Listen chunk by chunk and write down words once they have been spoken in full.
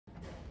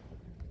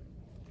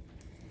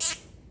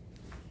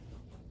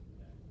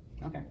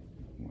Okay,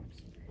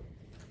 works.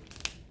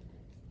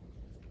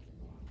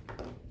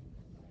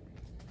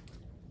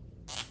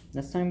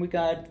 Last time we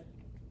got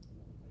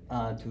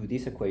to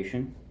this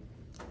equation,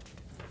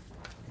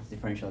 this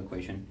differential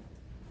equation.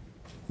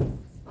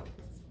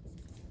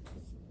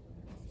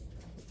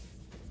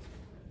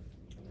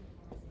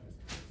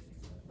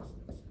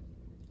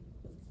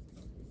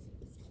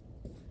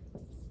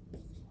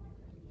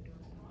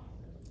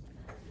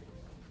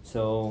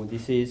 So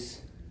this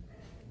is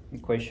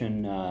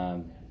equation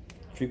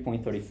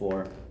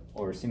 3.34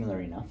 or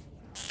similar enough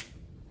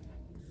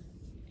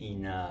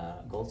in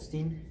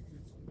Goldstein.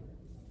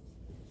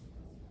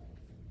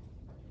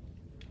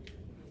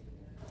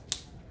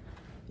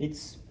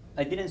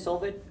 I didn't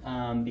solve it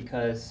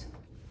because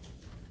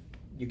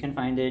you can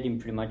find it in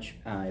pretty much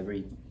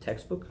every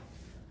textbook.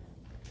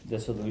 The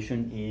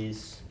solution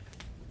is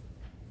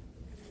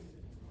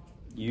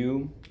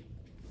u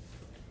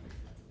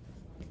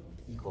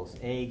equals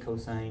a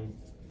cosine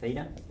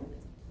theta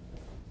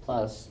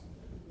plus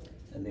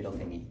a little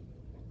thingy.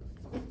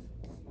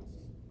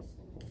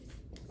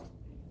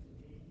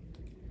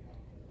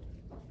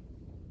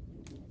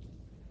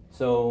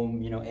 So,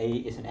 you know, A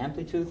is an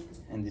amplitude,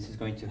 and this is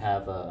going to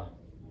have a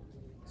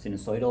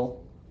sinusoidal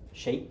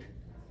shape,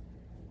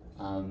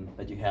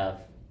 but you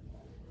have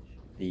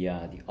the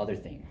other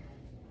thing.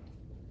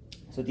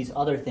 So this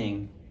other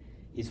thing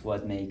is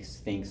what makes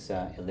things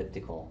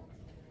elliptical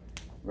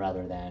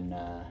rather than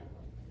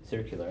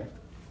circular.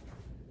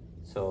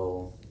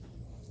 So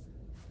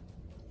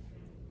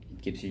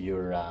it gives you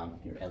your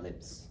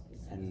ellipse,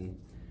 and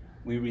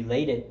we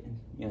related,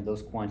 you know,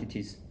 those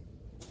quantities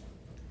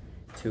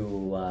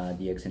to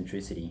the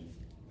eccentricity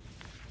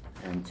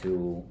and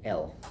to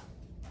L.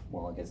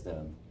 Well, I guess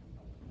the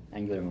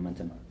angular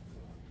momentum.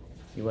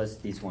 It was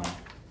this one.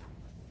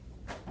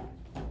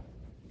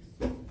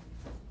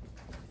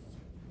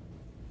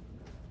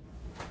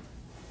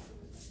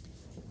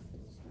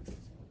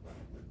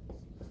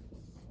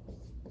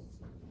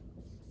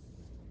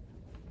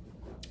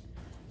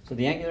 So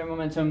the angular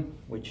momentum,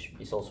 which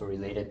is also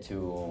related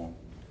to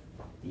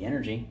the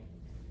energy,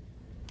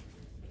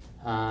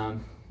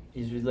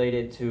 is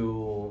related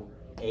to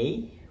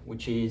A,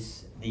 which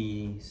is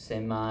the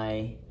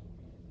semi-major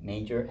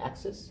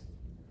axis,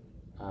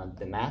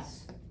 the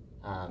mass.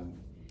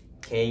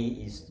 K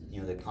is, you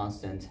know, the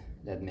constant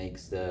that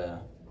makes the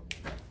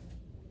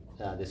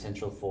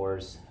central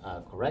force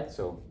correct,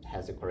 so it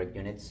has the correct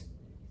units.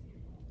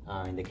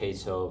 In the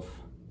case of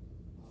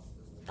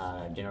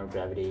general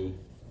gravity,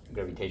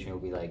 gravitation will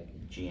be like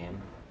GM.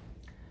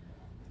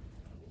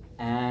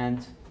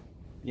 And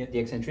the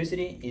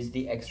eccentricity is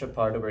the extra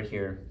part over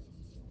here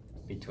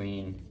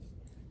between,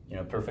 you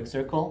know, perfect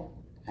circle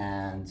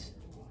and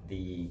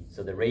the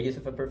radius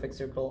of a perfect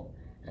circle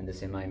and the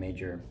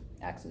semi-major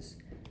axis.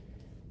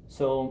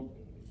 So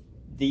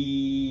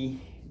these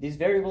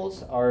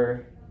variables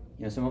are,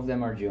 you know, some of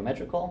them are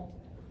geometrical,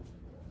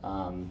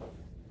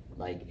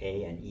 like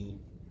A and E.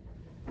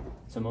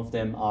 Some of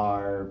them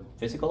are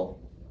physical,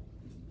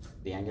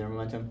 the angular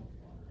momentum,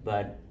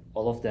 but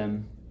all of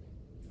them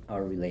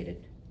are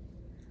related.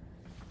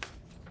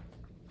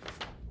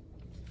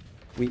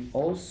 We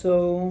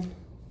also,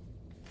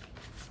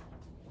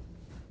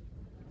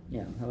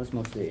 yeah, that was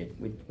mostly it.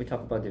 We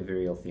talked about the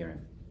virial theorem.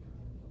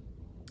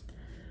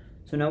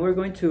 So now we're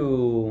going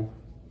to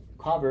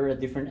cover a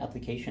different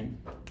application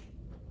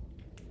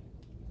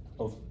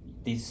of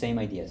these same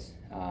ideas,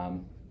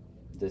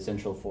 the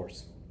central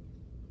force.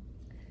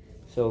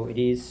 So it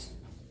is,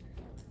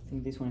 I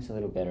think this one is a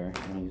little better.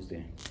 I'm gonna use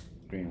the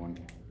green one.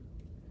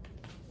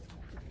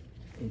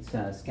 It's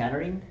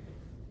scattering.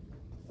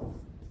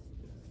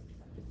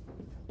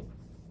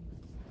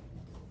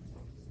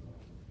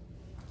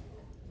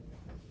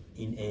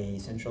 In a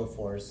central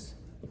force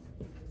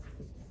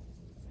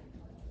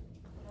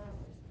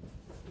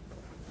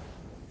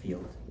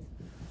field.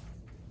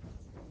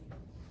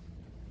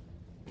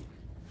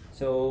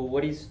 So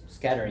what is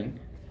scattering?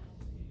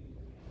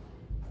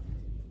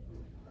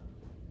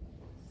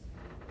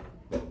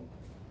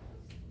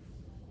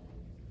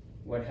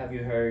 What have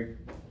you heard,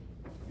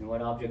 and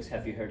what objects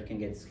have you heard can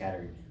get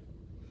scattered?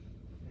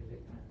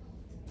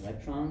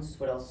 Electrons,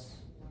 what else?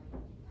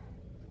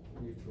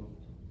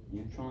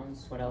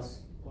 Neutrons, what else?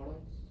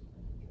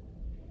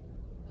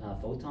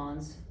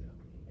 Photons.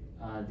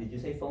 Did you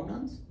say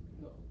phonons?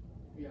 No.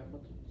 Yeah,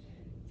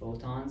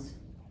 photons.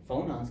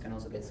 Phonons can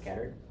also get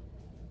scattered.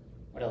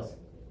 What else?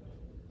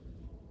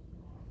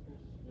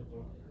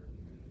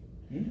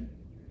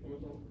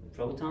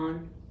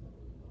 Proton.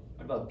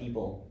 What about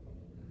people?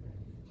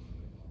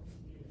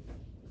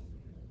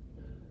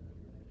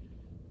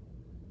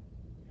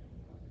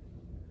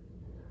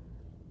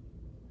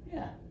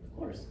 Yeah, of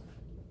course.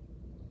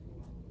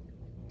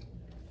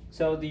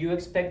 So do you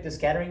expect the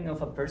scattering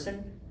of a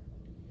person?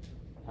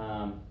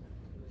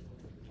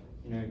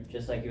 You know,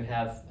 just like you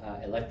have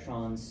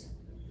electrons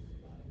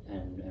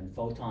and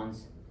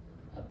photons,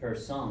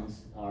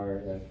 persons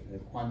are the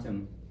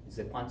quantum, is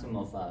the quantum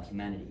of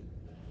humanity.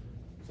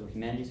 So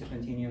humanity is a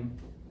continuum,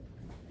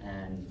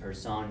 and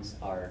persons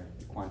are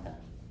quanta.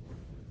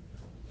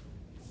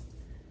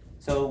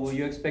 So will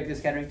you expect the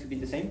scattering to be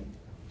the same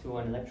to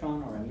an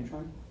electron or a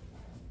neutron?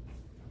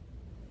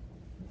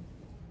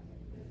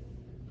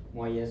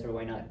 Why yes or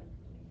why not?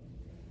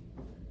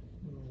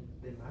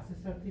 The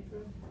masses are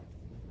different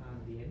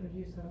and the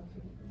energies are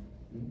also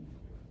different.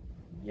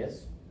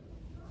 Yes.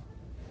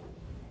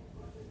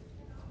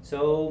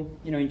 So,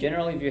 in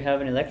general, if you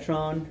have an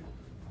electron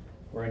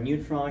or a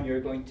neutron, you're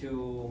going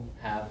to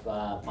have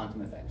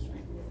quantum effects,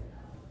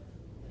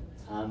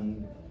 right?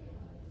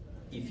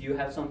 If you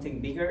have something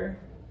bigger,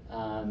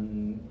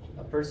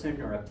 a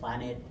person or a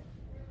planet,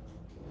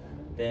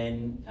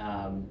 then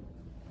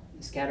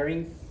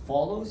scattering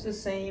follows the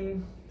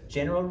same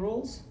general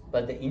rules,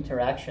 but the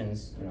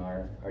interactions,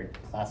 are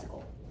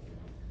classical.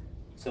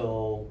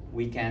 So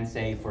we can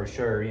say for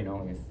sure,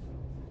 if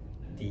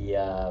the,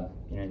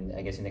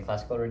 I guess in the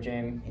classical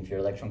regime, if your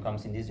electron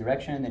comes in this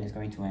direction, then it's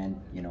going to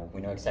end, we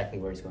know exactly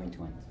where it's going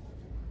to end.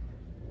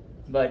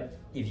 But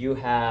if you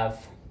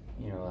have,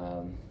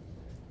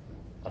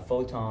 a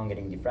photon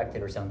getting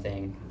diffracted or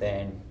something,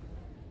 then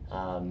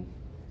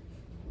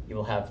you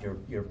will have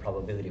your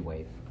probability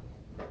wave.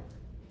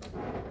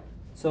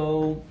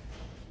 So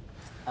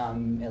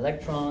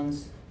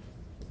electrons,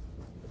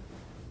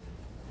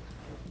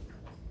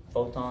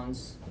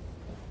 photons,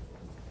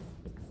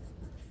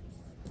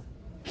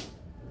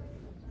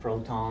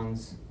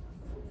 protons,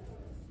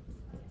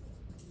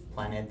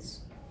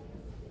 planets,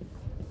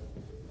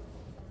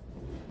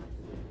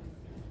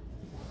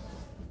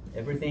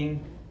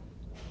 everything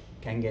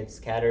can get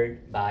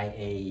scattered by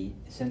a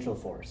central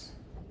force.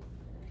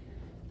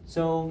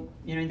 So,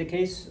 in the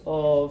case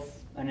of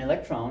an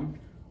electron,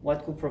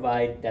 what could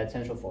provide that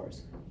central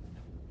force?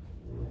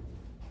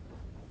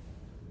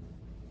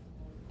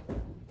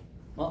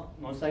 Well,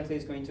 most likely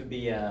it's going to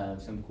be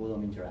some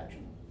Coulomb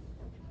interaction.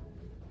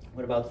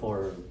 What about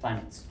for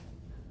planets?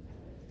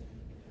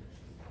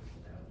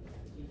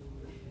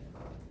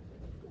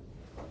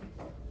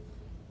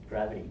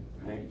 Gravity,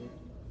 right?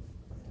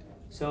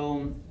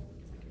 So,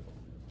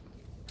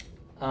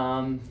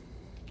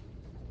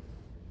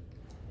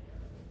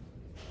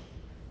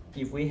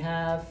 if we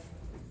have,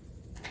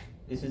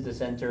 this is the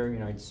center,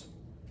 it's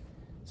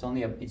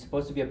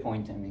supposed to be a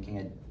point. I'm making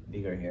it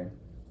bigger here.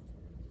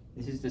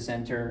 This is the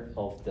center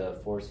of the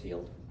force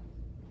field.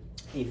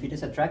 If it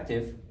is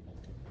attractive,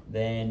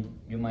 then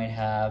you might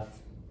have,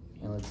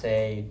 let's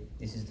say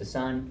this is the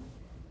sun,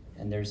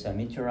 and there's a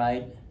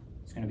meteorite.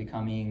 It's going to be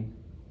coming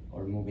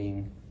or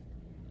moving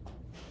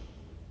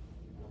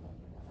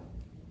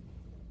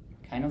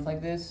kind of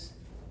like this,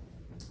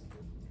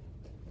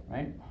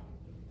 right?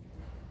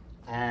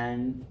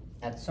 And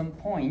at some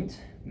point,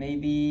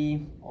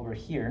 maybe over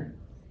here,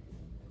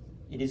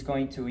 it is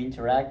going to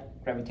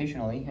interact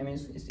gravitationally. I mean,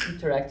 it's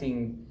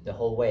interacting the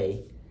whole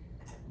way,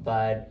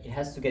 but it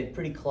has to get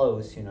pretty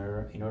close in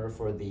order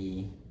for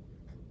the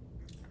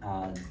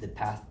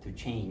path to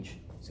change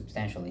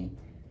substantially.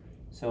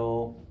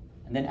 So,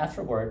 and then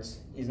afterwards,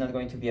 it's not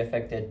going to be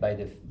affected by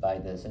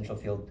the central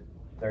field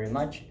very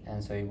much,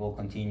 and so it will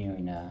continue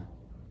in a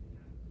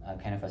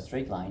kind of a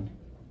straight line.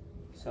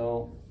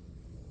 So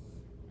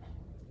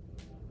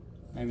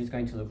maybe it's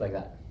going to look like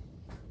that.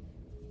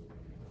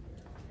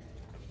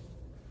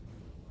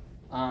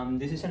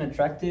 This is an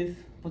attractive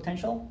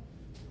potential.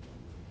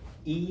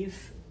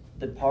 If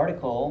the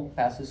particle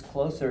passes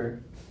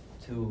closer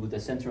to the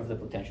center of the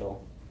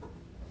potential,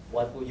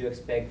 what would you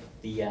expect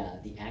the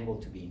angle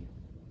to be?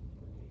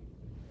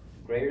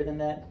 Greater than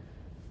that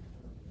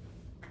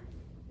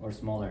or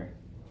smaller?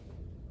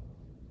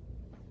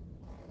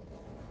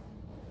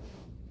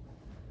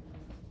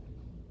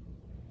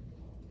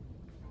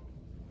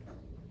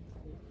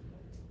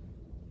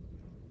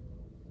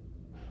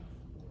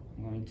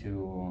 I'm going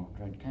to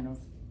draw it kind of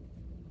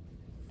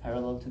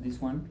parallel to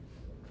this one.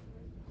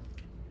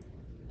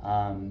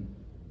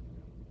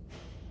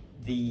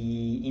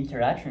 The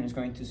interaction is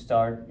going to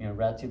start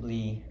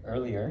relatively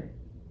earlier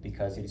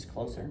because it is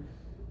closer.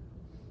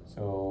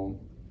 So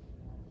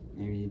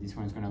maybe this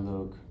one's going to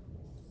look,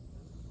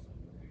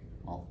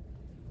 well,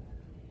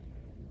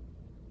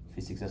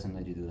 physics doesn't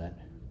let you do that.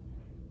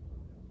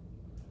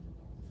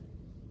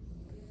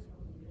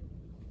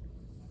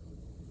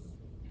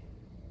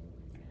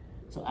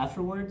 So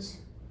afterwards,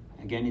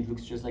 again, it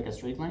looks just like a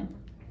straight line,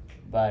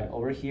 but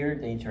over here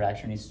the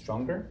interaction is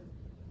stronger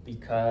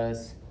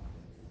because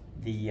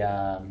the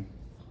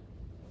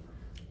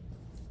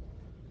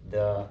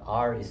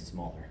R is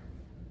smaller.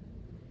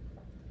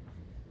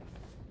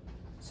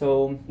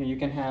 So you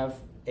can have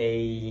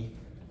a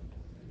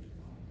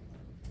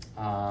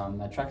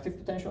attractive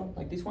potential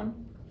like this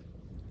one.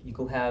 You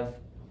could have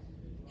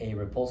a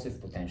repulsive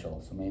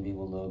potential, so maybe it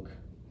will look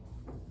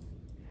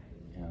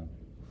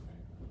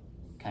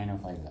kind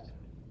of like that.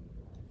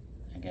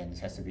 Again,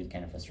 this has to be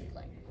kind of a straight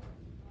line.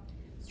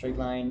 Straight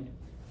line,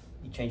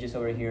 it changes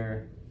over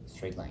here,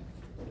 straight line.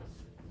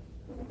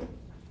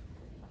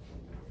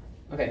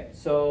 Okay,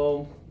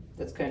 so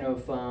that's kind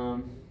of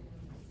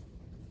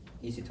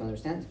easy to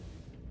understand.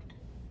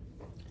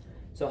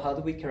 So how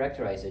do we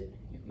characterize it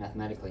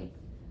mathematically?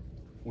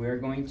 We're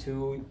going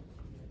to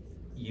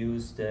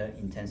use the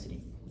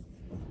intensity.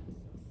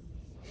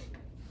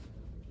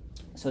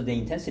 So the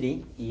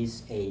intensity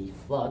is a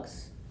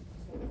flux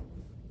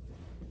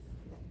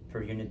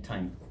per unit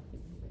time.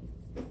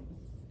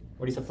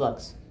 What is a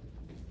flux?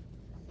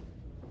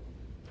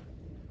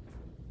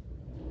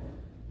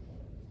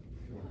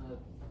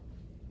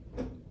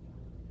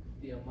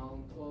 The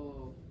amount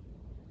of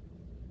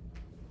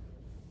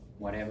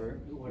Whatever.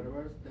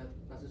 whatever that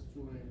passes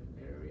through an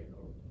area.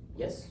 Or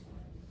Yes.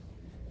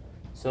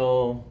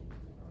 So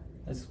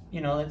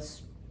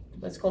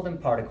let's call them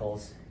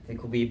particles. They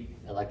could be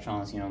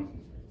electrons,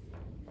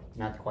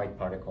 not quite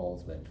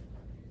particles, but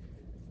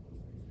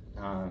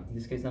in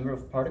this case, number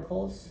of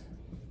particles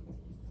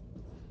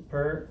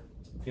per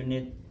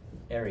unit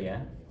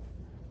area.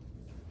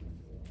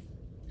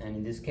 And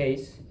in this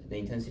case, the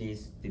intensity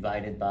is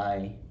divided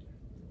by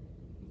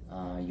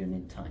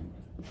unit time.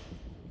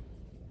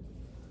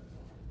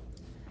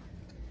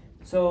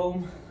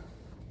 So,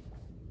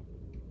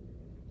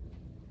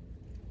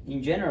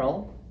 in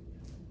general,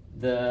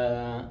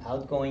 the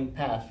outgoing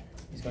path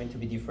is going to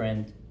be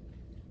different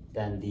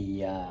than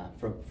the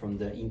from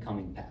the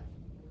incoming path.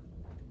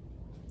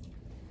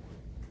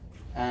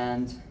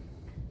 And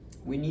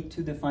we need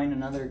to define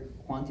another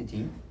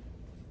quantity.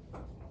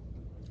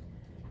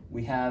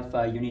 We have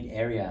a unit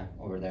area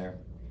over there.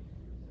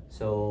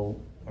 So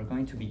we're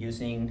going to be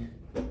using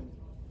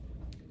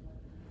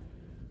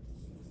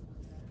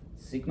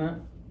sigma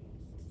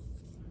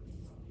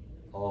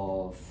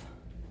of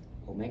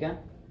omega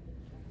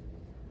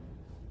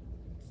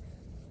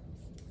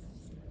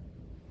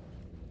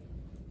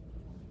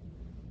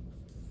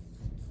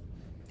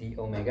d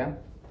omega,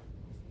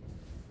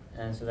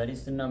 and so that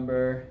is the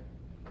number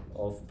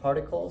of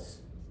particles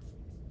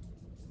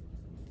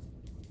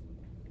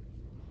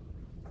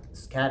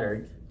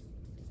scattered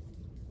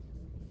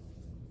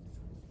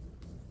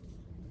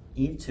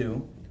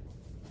into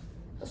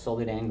a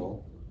solid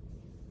angle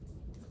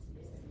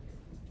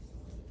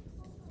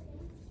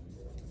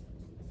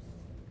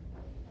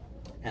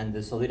and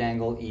the solid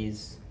angle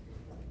is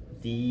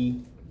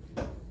d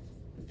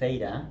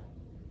theta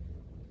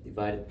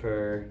divided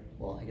per,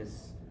 well, I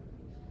guess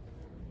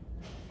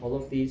all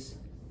of these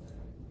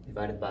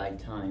divided by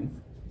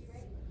time.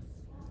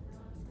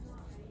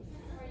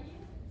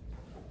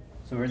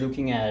 So we're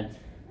looking at,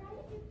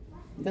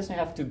 it doesn't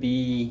have to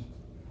be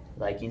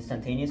like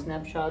instantaneous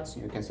snapshots.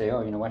 You can say,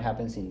 oh, what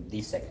happens in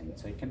this second.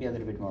 So it can be a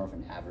little bit more of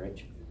an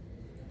average.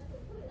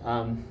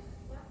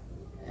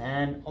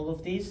 And all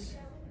of these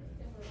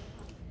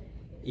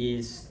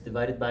is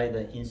divided by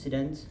the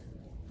incident.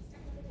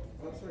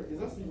 Sorry, is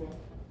that sigma?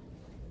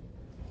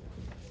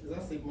 Is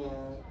that sigma?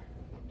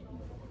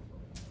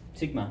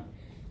 Sigma,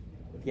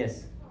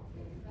 yes.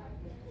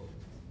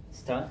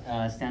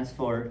 Stands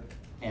for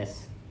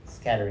S,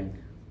 scattering.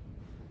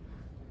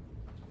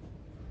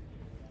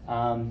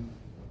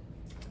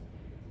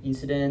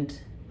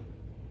 Incident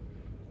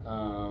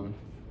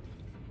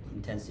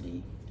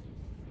intensity.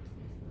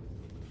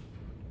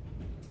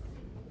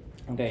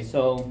 Okay,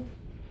 so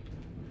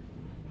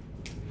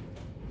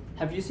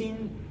have you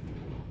seen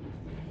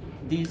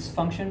this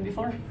function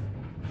before?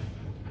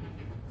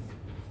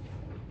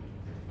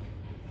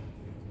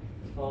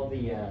 It's called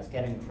the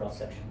scattering cross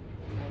section.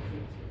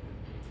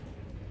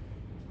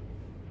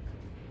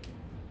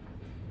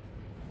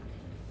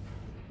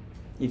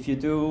 If you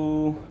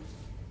do,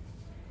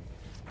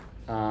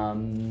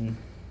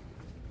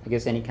 I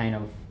guess any kind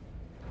of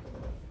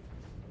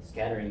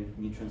scattering,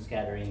 neutron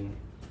scattering,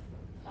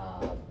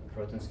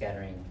 proton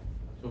scattering.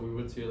 So we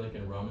would see like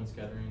in Raman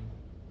scattering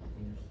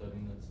when you're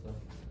studying that stuff.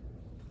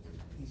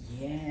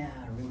 Yeah,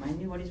 remind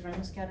me, what is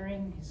Raman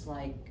scattering? It's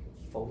like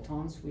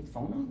photons with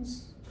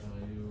phonons?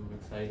 You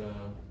excite a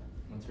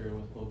material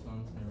with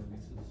photons and it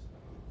releases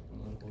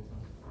another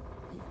photon.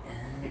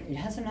 It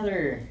has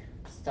another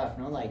stuff,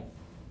 no? Like,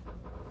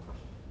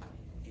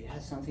 it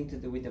has something to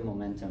do with the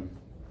momentum.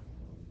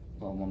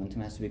 Well,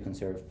 momentum has to be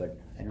conserved, but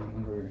I don't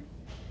remember.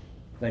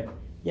 But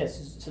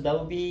yes, so that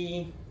would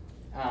be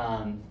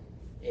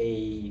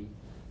a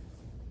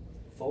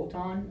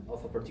photon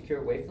of a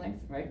particular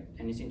wavelength, right?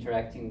 And it's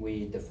interacting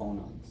with the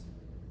phonons,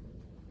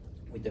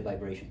 with the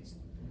vibrations.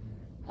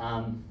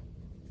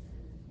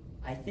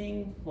 I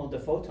think, well, the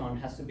photon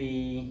has to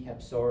be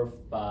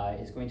absorbed by,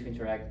 it's going to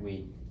interact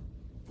with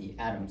the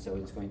atom, so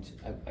it's going to,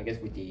 I guess,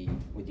 with the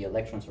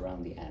electrons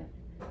around the atom.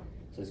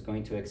 So it's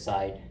going to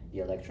excite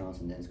the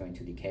electrons and then it's going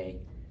to decay.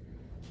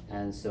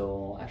 And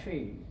so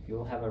actually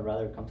you'll have a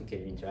rather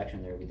complicated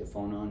interaction there with the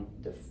phonon,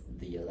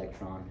 the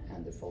electron,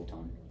 and the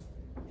photon.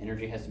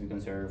 Energy has to be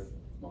conserved,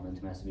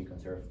 momentum has to be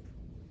conserved.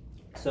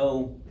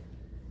 So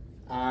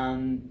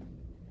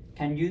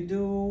can you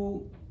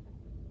do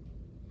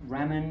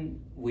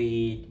Raman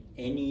with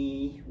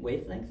any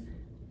wavelength?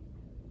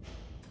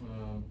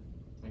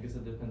 I guess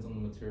it depends on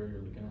the material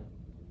you're looking at.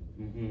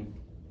 Mm-hmm.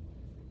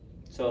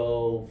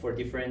 So for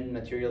different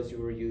materials you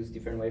will use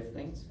different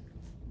wavelengths?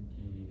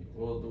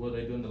 Well, what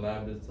I do in the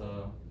lab is,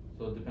 so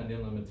depending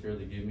on the material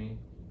they give me,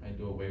 I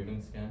do a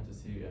wavelength scan to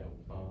see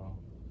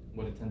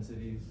what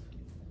intensities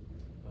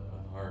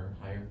are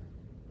higher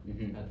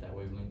at that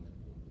wavelength.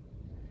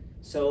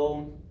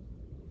 So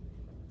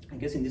I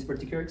guess in this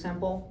particular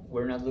example,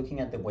 we're not looking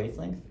at the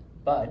wavelength,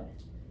 but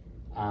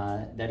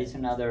that is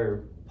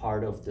another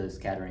part of the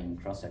scattering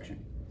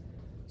cross-section.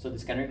 So the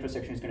scattering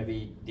cross-section is going to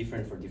be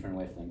different for different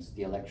wavelengths.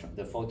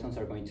 The photons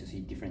are going to see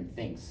different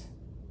things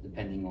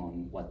depending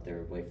on what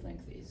their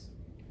wavelength is.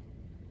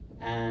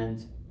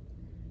 And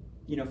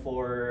you know,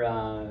 for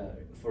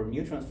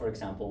neutrons, for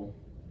example,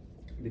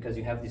 because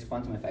you have these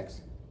quantum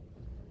effects,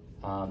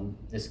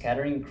 the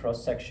scattering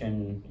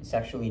cross-section is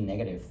actually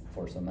negative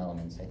for some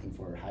elements. I think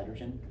for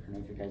hydrogen, I don't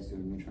know if you guys do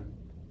neutron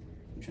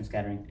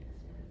scattering.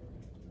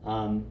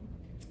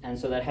 And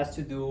so that has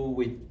to do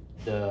with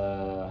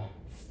the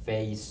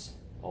phase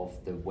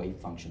of the wave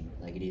function,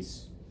 like it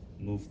is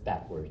moved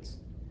backwards.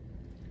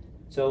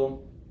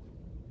 So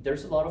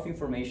there's a lot of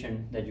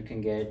information that you can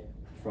get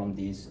from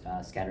these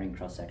scattering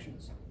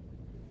cross-sections.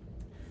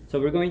 So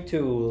we're going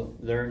to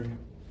learn,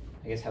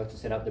 I guess, how to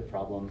set up the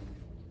problem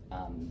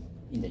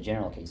in the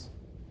general case.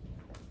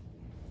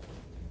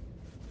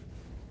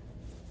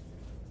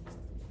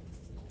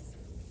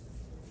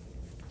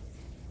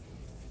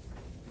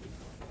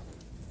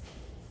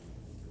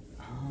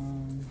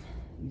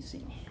 Let me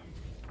see.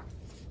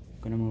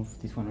 I'm gonna move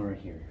this one over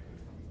here.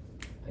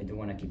 I do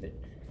want to keep it.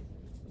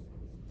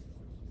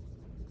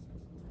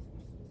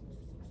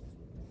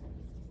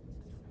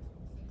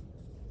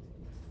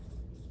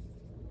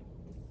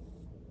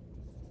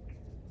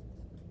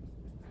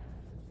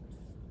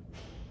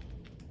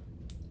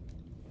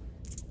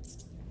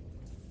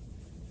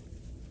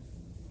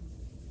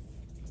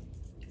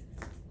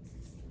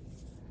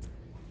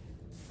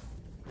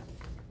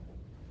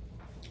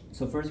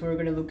 So first we're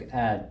going to look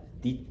at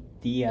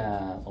d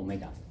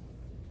omega.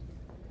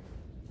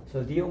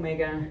 So d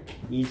omega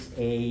is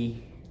a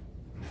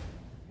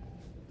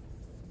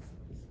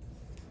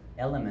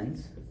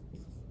element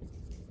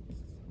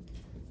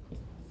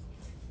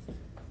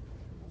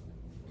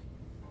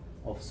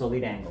of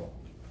solid angle.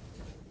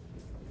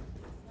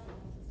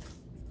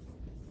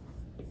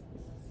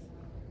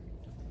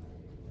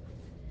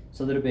 It's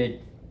a little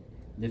bit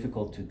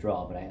difficult to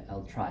draw, but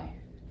I'll try.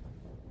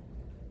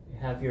 You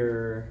have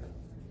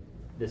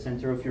the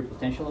center of your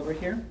potential over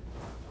here,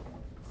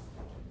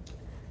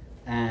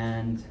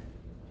 and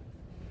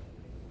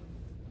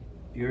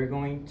you're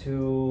going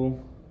to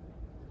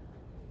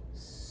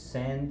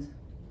send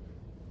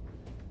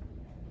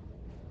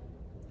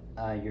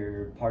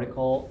your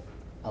particle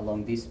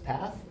along this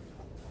path.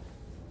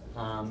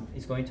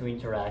 It's going to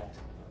interact,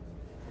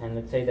 and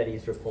let's say that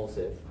it's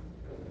repulsive,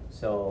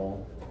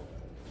 so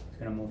it's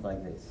going to move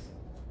like this,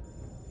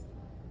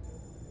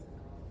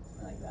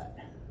 like that.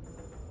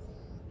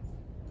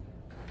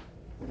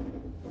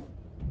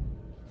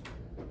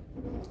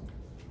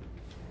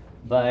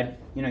 But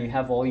you know, you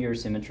have all your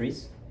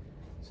symmetries,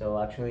 so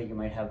actually you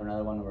might have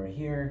another one over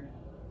here,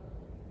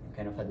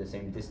 kind of at the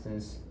same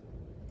distance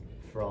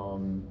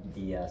from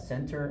the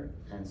center,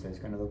 and so it's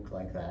going to look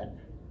like that.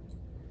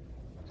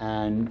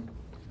 And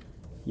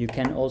you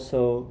can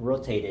also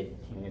rotate it.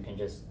 You can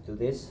just do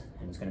this,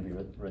 and it's going to be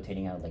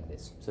rotating out like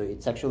this. So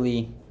it's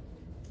actually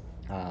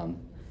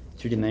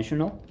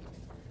three-dimensional.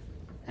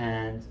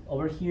 And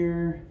over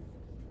here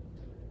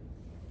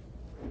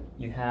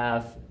you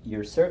have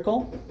your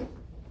circle.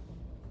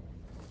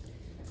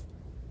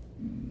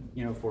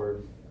 You know,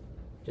 for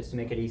just to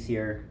make it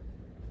easier,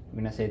 I'm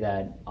going to say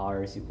that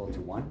r is equal to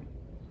 1.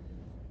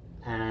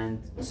 And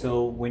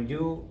so when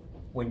you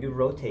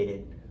rotate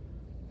it,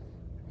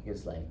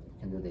 it's like you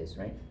can do this,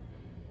 right?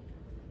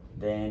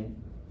 Then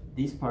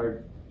this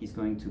part is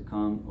going to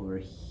come over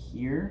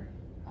here.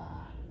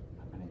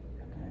 I'm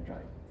gonna draw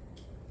it.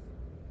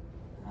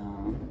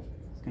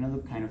 It's gonna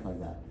look kind of like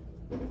that.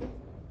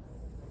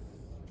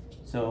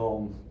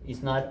 So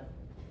it's not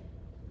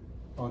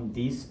on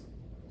this.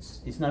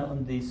 It's not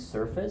on this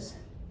surface.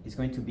 It's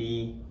going to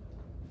be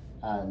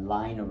a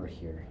line over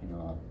here. You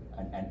know,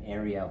 an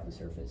area of the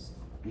surface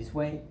this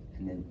way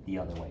and then the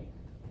other way.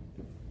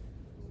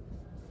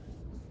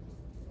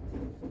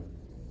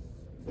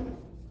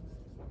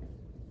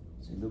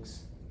 So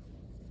it's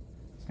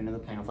going to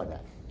look kind of like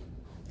that.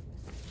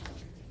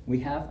 We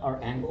have our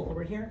angle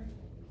over here.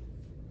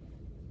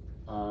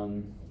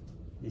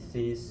 This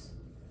is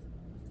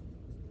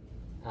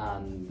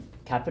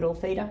capital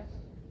theta.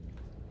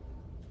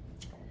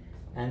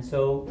 And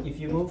so if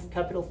you move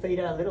capital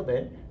theta a little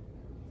bit,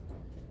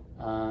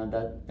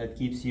 that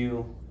gives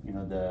you,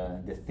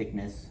 the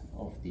thickness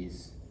of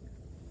this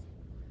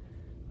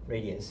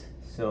radius.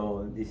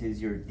 So this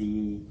is your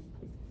d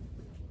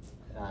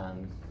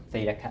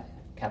theta,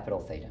 capital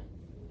theta.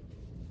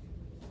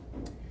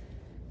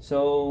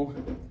 So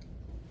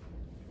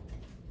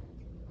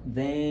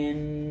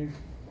then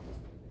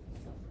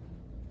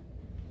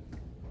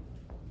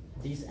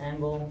this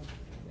angle,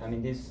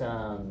 this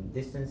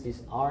distance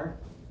is r,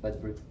 but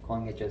we're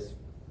calling it just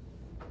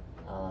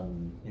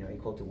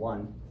equal to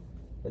 1.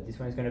 But this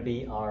one is going to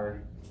be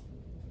r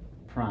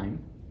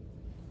prime.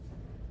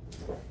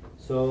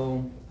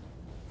 So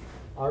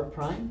r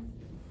prime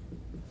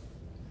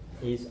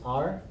is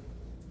r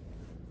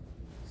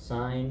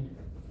sine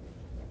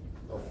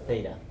of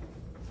theta.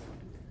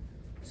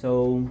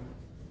 So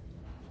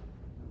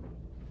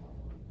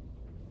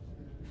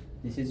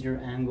this is your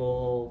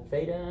angle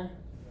theta,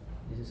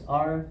 this is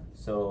r,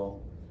 so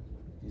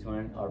this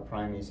one, r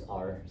prime, is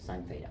r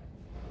sine theta.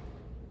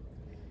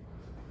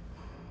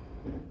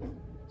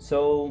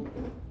 So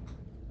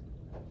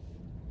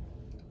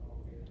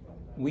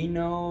we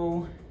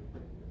know,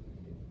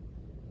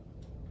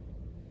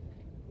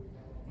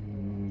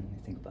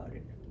 think about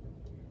it.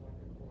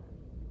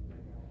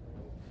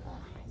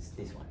 It's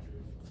this one,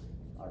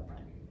 r prime.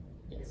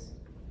 Yes. Is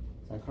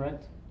that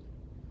correct?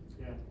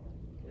 Yeah.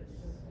 Yes.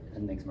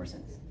 That makes more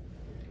sense.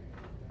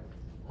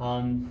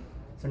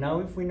 So now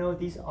if we know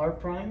this r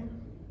prime,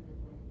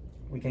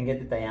 we can get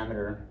the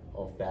diameter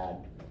of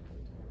that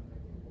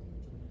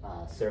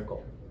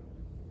circle.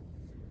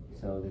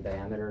 So the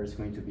diameter is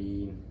going to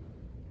be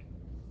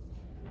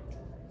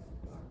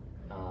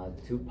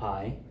 2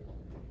 pi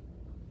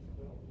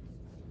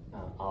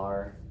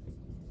r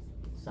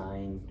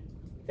sine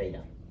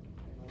theta.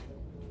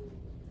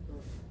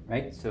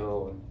 Right?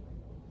 So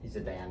it's the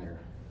diameter.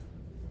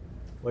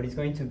 What is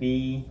going to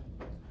be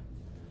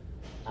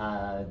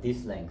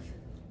this length?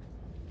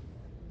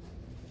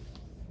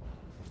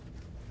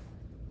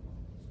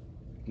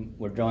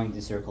 We're drawing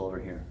this circle over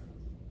here,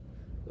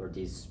 or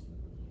this.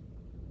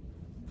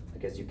 I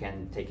guess you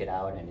can take it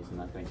out and it's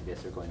not going to be a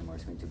circle anymore.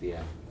 It's going to be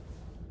a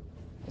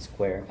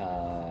square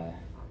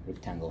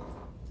rectangle.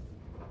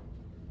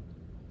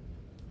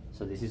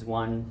 So this is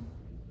one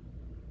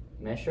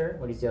measure.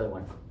 What is the other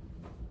one?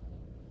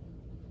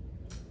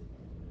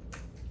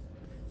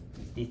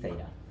 It's d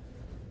theta.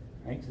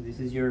 Right? So this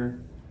is your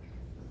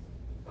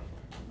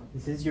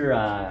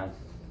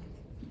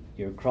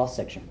cross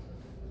section.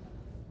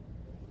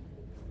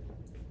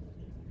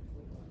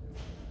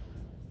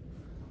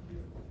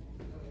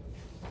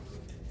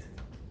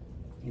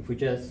 If we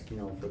just,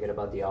 forget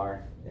about the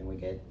r, then we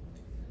get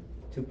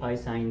 2 pi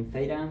sine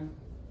theta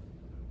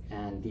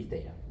and d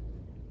theta.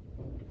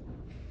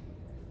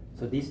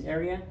 So this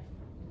area,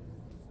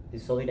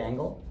 this solid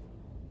angle,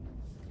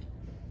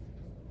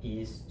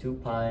 is 2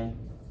 pi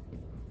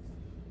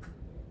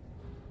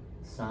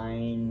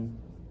sine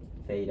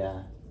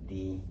theta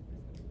d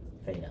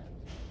theta.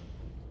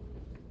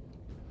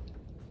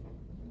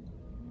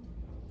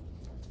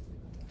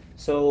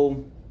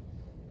 So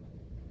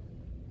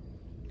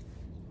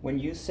when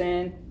you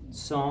send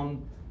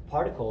some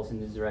particles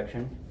in this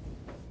direction,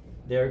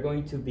 they're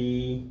going to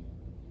be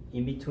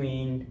in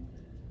between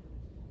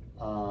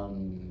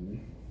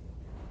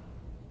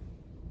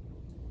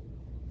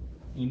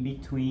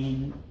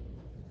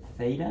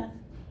theta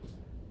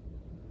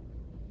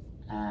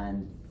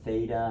and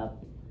theta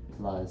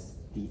plus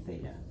d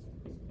theta,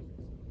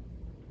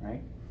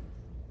 right?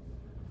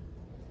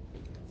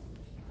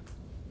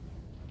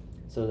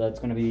 So that's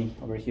going to be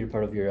over here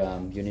part of your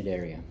unit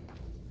area.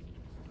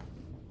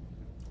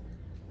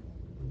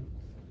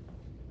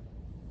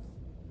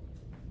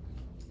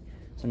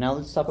 So now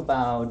let's talk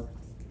about,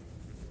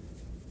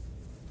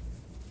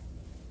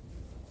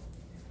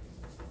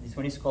 this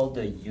one is called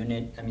the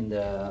unit,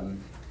 the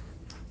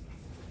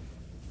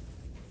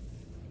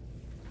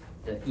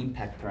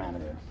impact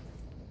parameter.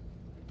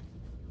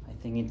 I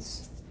think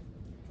it's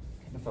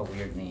kind of a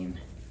weird name.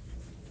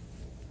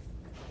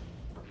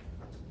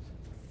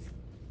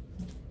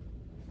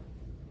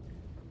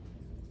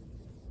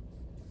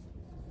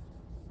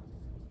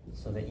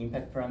 So the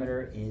impact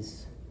parameter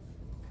is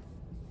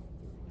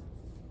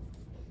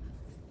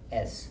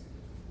S,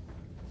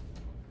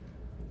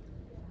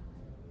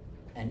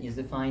 and is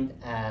defined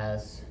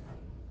as,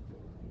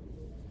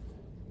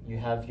 you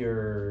have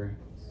your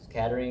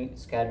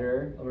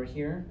scatterer over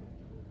here,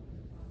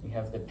 you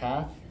have the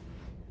path,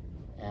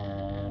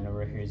 and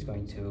over here is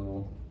going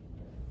to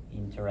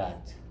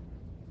interact.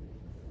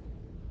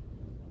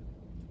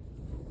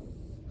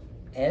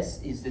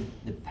 S is the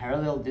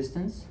parallel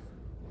distance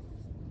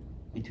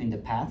between the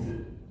path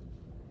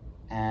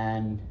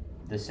and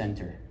the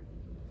center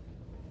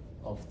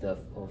of the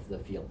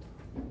field,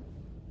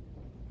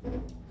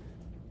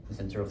 the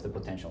center of the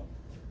potential.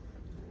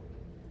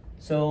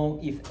 So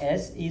if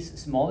S is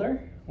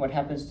smaller, what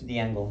happens to the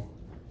angle?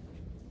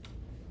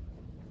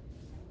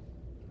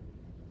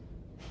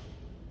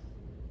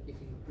 It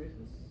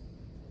increases.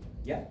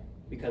 Yeah,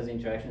 because the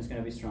interaction is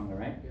going to be stronger,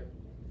 right? Yep.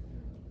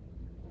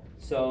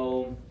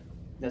 So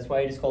that's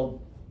why it is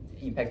called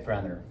impact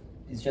parameter.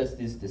 It's just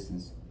this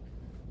distance,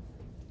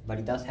 but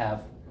it does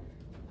have,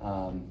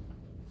 I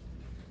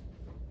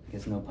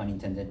guess no pun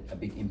intended, a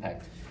big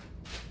impact.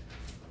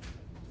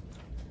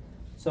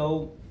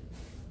 So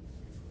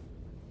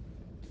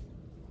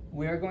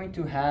we are going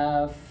to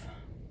have,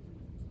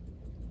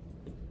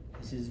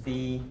 this is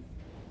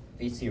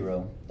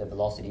v0, the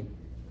velocity,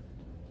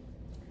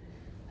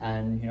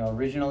 and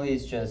originally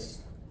it's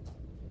just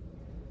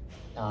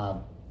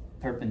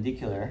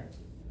perpendicular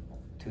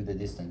to the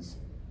distance.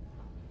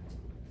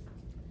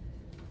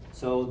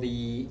 So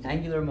the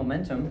angular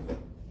momentum,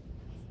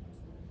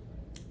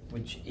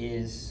 which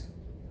is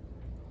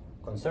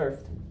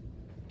conserved,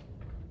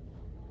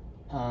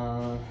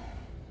 the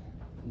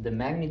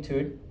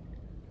magnitude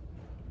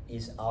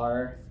is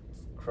R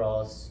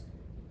cross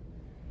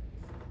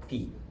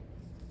P.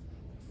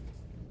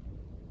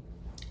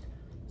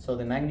 So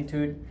the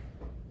magnitude,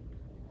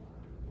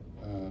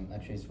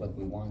 actually is what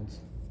we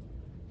want,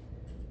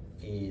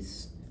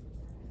 is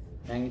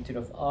magnitude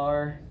of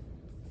R,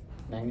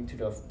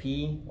 magnitude of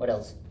P, what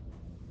else?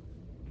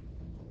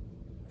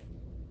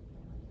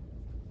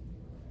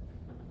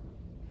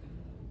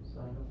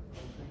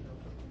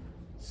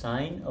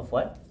 Sine of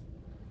what?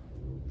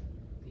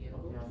 The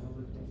angle.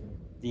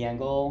 The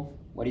angle,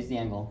 what is the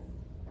angle?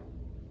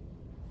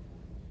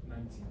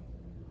 90.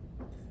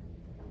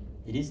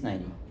 It is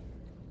 90,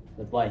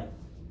 but why?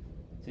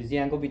 So it's the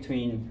angle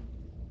between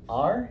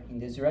R in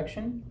this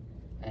direction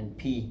and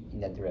P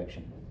in that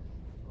direction,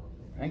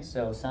 right?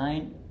 So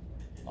sine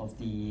of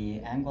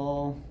the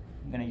angle,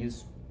 I'm gonna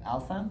use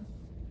alpha,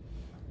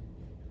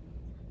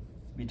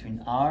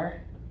 between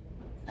R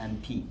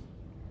and P.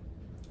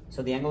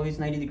 So the angle is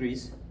 90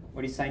 degrees.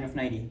 What is sine of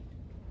 90?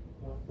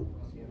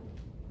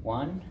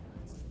 1.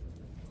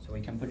 So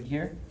we can put it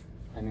here.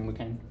 I mean, we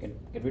can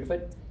get rid of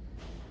it.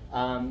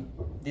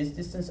 This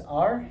distance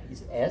R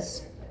is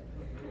S.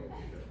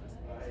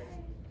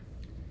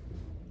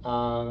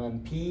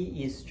 P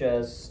is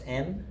just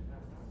M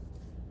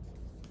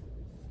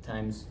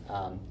times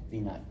V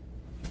naught.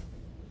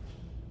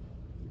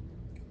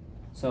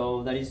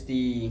 So that is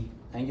the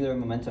angular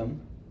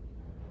momentum.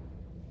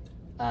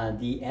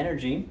 The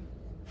energy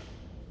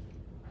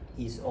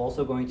is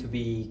also going to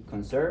be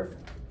conserved,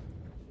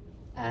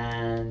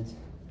 and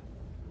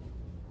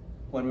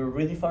when we're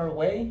really far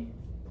away,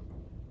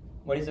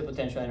 what is the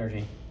potential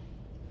energy?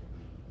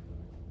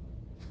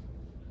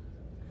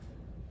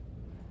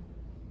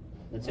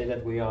 Let's say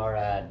that we are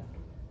at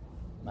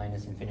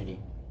minus infinity.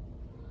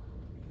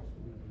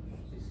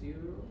 0.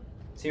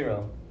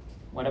 0.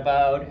 What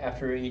about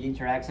after it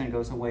interacts and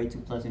goes away to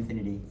plus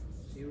infinity?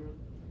 0.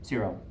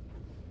 0.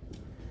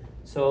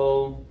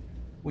 So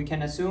we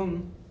can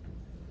assume,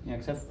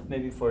 except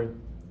maybe for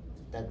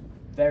that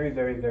very,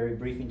 very, very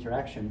brief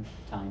interaction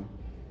time,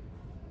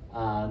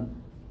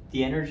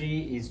 the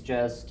energy is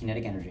just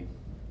kinetic energy.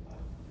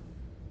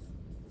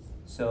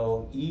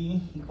 So E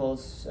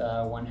equals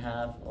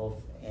 1/2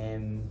 of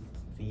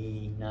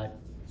mv naught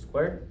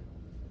squared.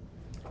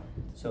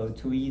 So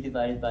 2E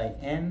divided by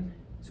m,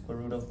 square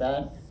root of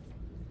that,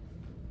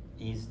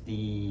 is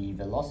the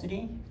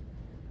velocity.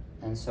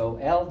 And so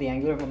L, the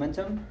angular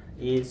momentum,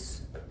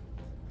 is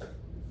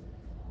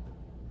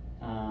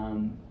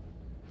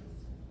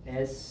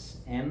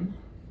Sm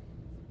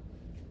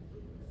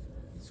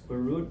square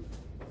root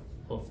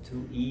of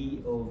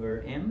 2E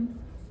over m.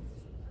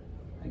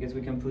 I guess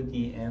we can put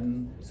the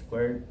m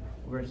squared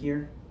over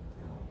here.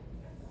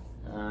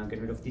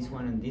 Get rid of this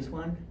one and this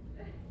one.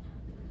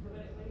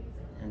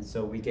 And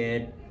so we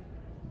get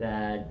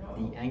that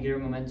the angular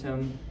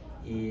momentum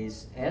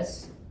is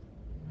S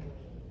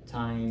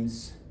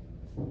times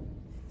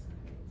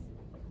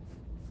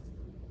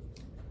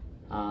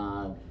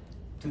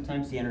 2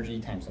 times the energy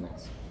times the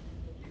mass.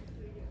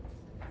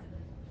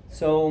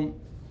 So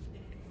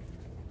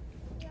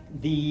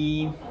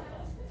the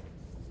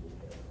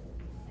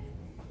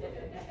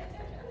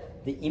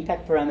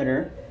impact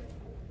parameter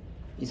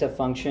is a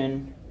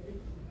function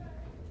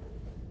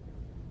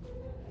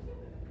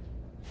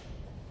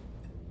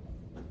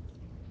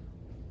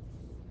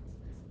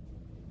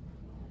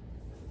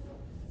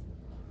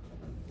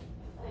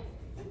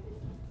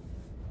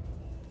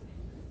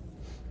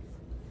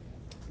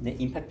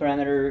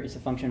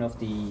of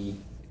the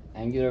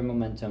angular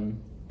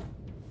momentum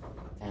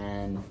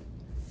and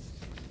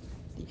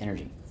the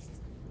energy.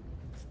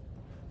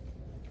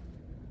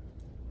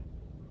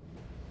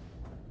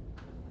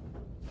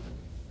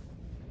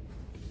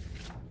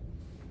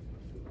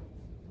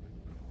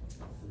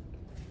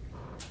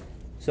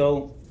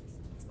 So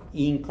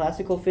in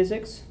classical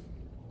physics,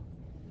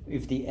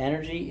 if the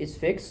energy is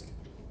fixed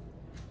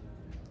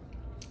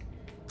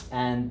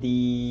and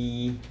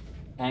the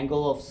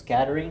angle of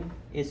scattering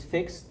is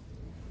fixed,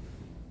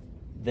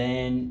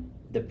 then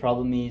the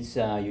problem is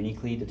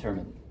uniquely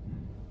determined.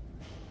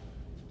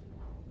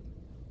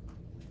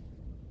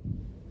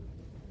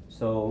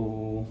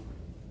 So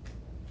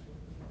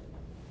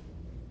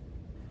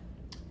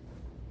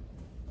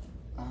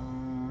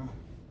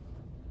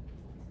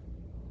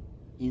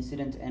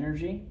incident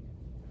energy,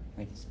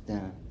 wait, it's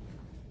the,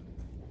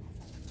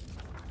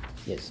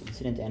 yes,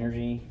 incident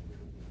energy.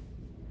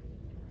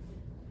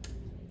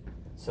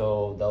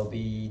 So that'll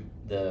be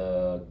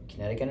the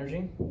kinetic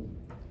energy,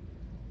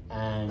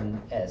 and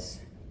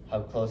S,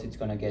 how close it's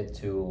gonna get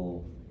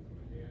to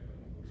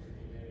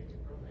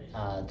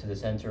the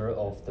center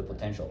of the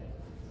potential.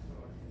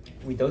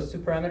 With those two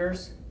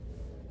parameters,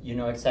 you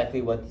know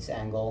exactly what this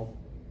angle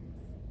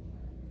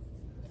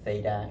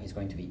theta is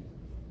going to be.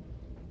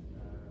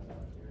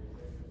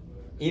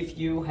 If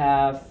you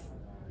have,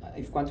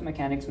 if quantum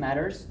mechanics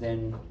matters,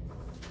 then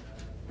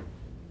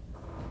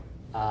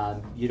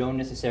you don't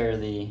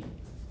necessarily,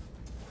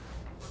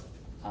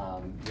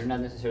 you're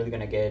not necessarily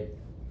going to get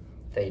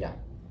theta,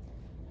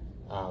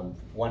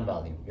 one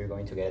value. You're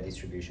going to get a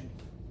distribution.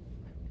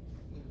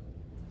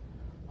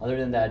 Other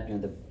than that,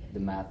 the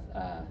math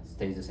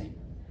stays the same.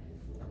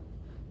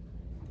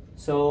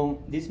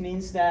 So this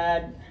means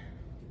that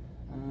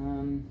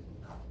I'm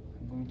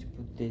going to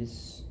put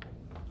this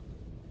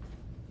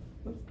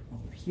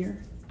over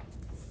here.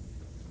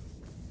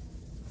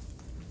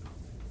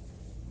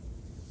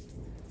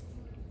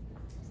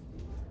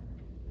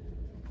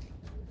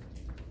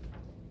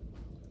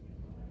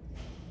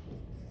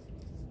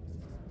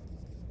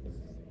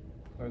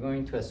 We're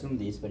going to assume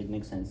this, but it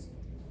makes sense.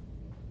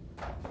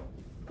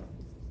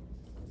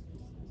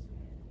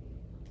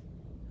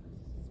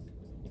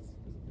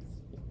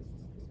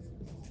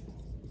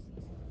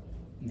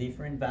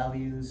 Different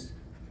values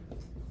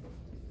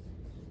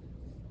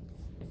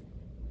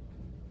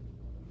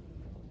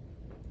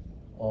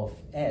of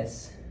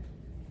S,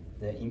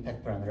 the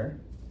impact parameter,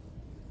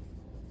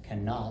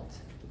 cannot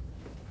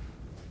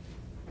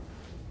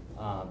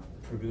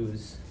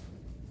produce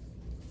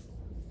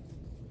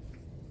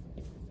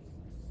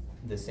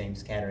the same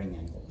scattering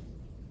angle.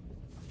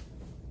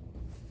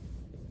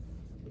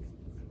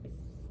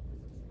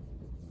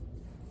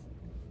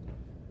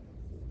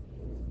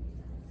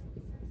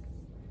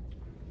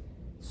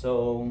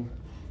 So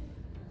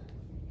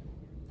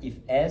if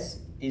S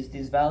is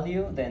this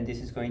value, then this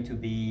is going to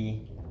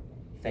be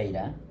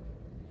theta.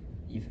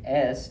 If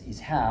S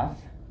is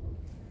half,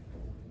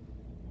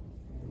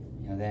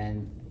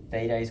 then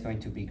theta is going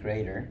to be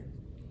greater.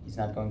 It's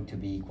not going to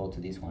be equal to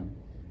this one.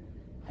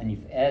 And if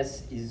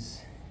S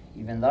is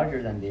even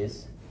larger than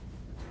this,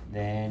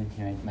 then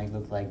it might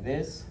look like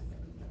this.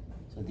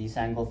 So this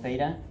angle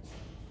theta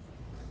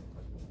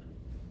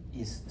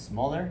is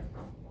smaller.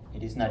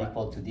 It is not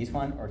equal to this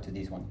one or to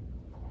this one.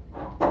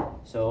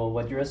 So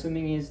what you're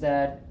assuming is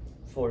that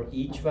for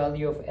each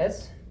value of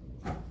S,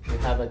 you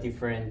have a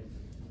different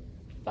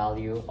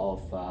value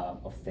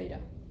of theta.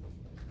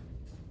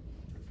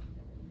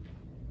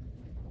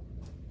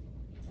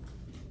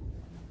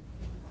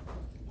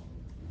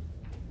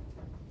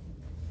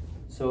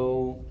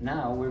 So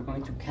now we're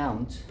going to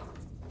count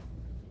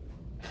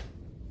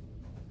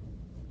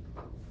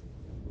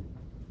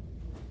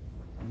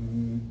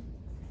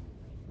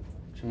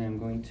actually I'm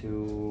going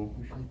to,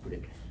 where should I put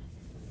it?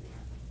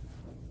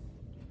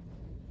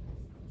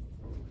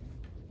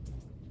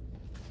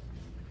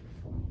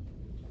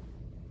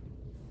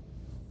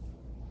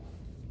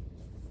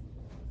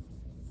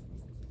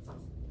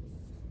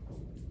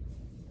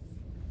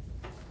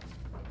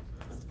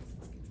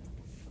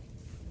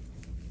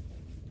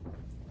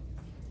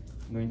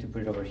 I'm going to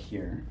put it over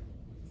here.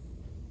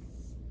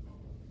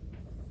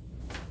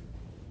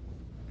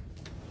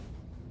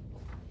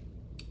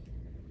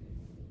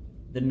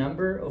 The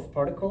number of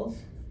particles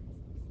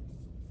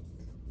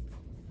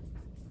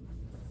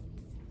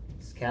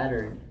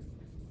scattered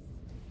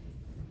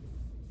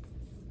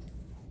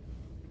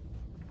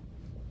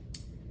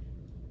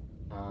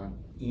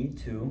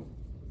into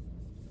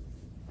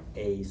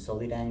a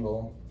solid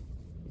angle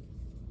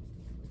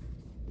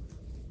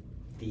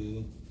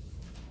d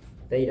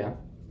theta.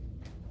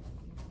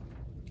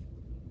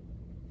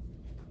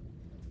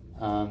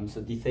 So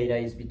d theta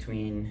is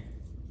between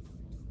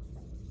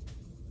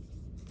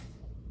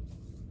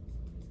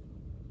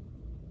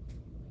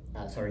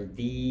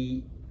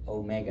d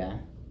omega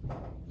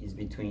is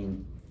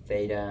between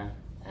theta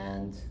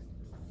and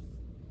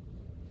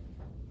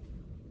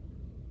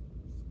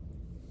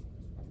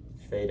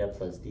theta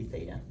plus d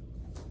theta.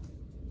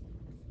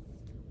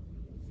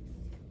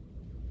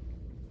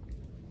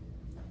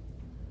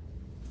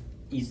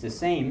 Is the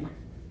same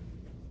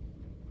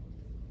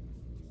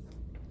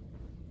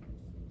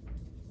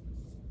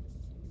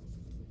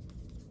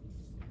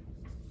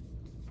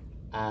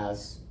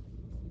as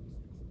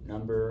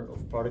number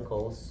of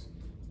particles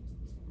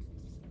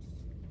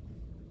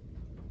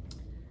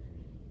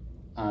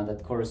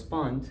that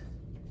correspond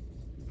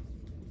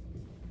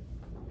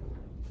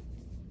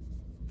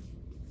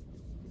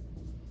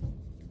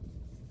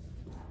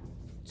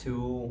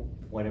to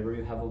whatever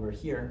you have over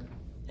here,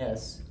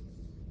 S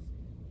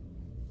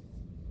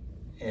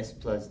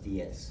plus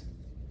ds.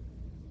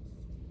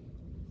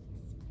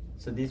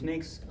 So this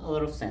makes a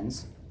lot of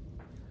sense.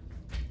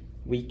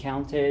 We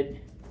counted,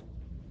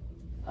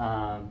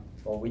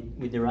 or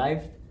we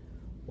derived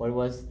what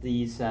was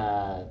this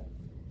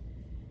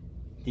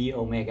d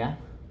omega,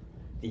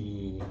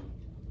 the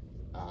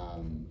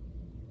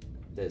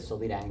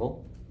solid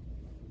angle,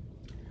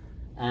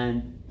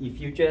 and if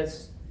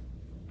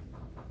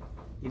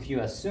you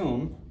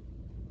assume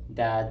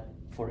that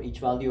for each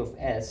value of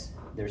S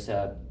there's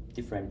a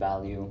different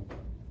value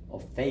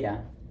of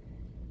theta,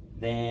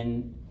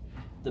 then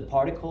the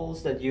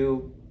particles that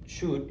you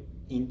shoot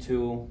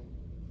into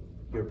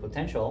your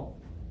potential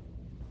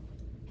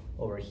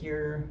over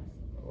here,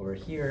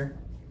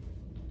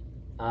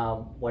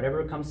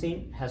 whatever comes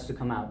in has to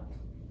come out.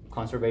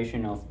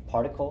 Conservation of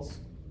particles.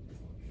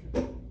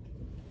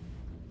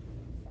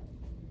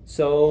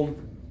 So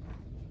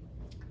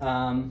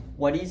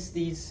what is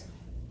this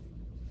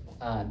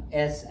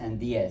S and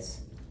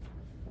ds?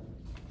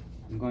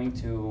 I'm going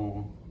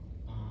to,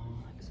 I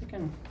guess I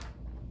can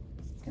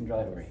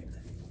draw it over here.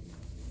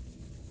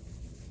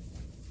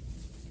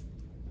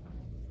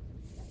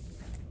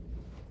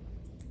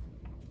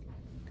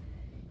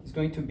 is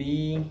going to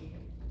be,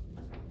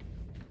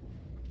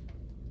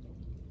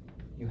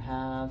 you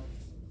have,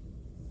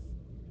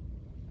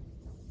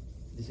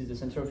 this is the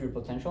center of your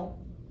potential.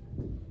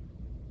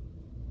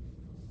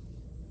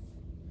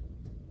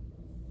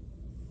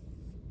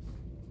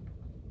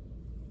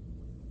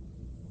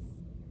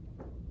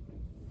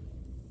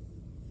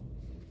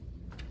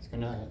 It's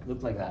gonna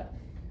look like that.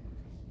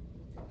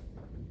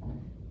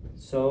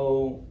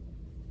 So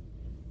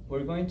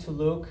we're going to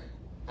look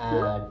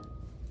at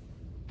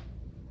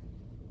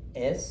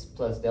S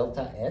plus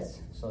delta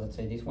S. So let's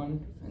say this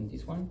one and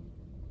this one.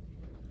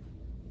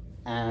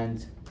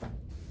 And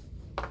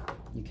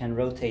you can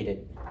rotate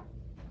it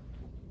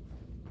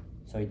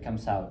so it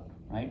comes out,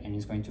 right? And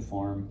it's going to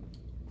form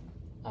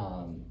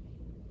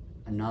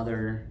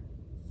another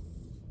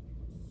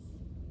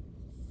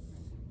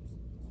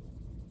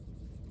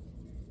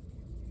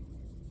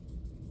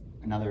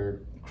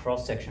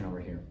cross section over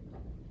here.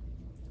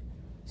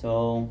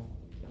 So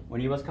when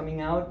it was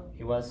coming out,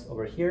 it was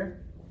over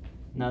here.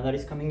 Now that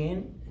it's coming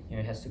in,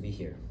 it has to be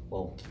here.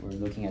 Well, we're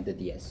looking at the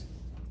ds.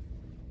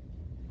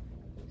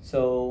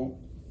 So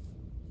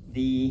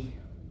the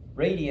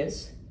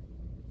radius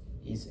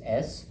is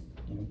s,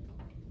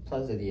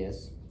 plus the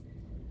ds,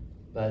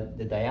 but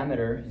the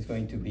diameter is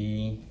going to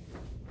be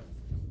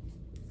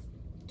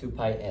 2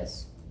 pi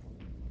s.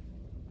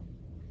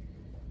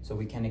 So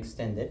we can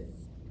extend it.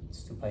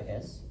 It's 2 pi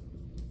s.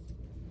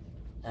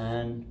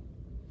 And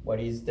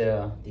what is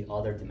the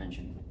other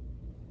dimension?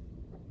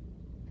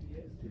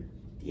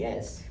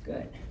 Yes,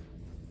 good.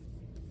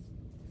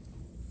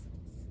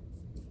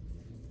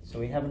 So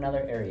we have another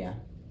area.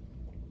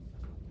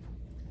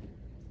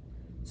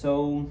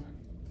 So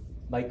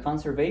by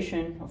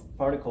conservation of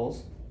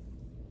particles,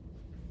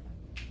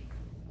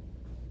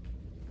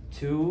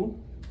 2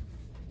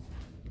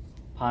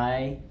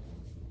 pi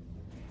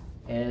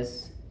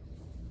s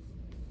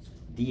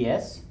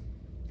ds.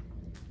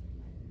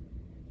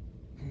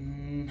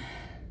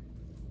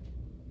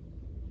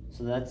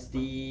 So that's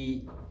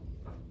the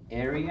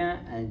area,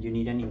 and you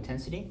need an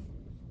intensity,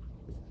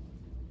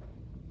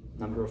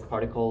 number of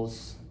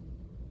particles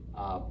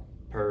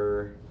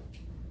per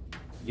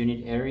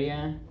unit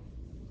area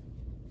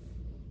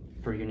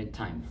per unit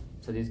time.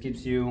 So this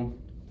gives you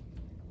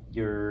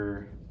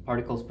your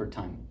particles per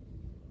time.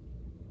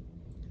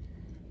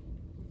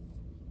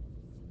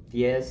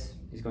 ds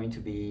is going to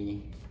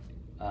be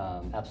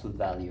absolute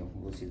value.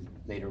 We'll see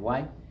later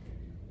why.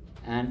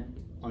 And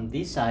on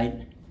this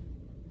side,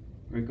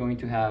 we're going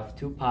to have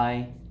 2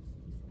 pi.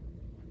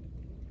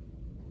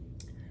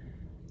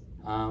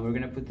 We're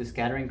going to put the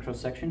scattering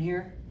cross-section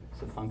here.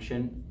 It's a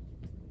function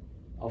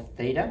of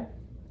theta.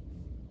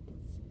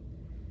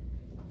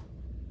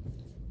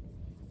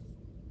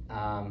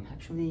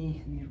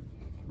 Actually, let me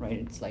write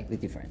it slightly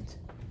different.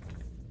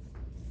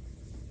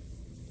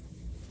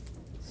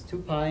 It's 2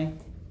 pi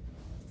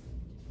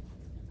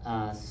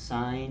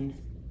sine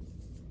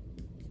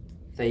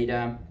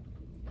theta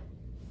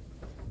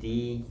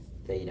d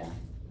theta,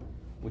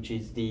 which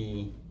is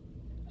the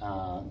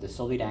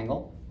solid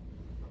angle,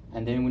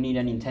 and then we need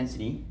an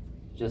intensity,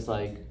 just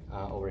like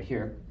over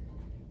here.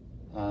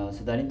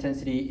 So that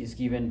intensity is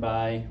given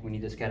by, we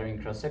need the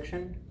scattering cross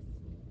section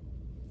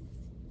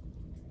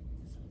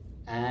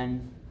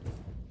and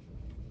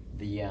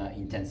the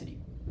intensity.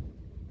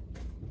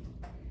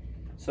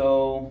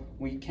 So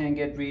we can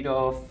get rid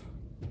of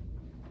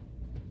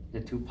the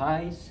 2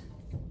 pi's,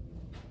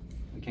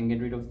 we can get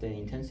rid of the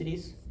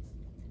intensities,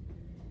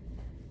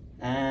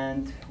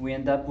 and we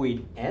end up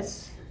with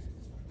S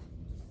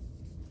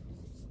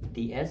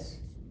ds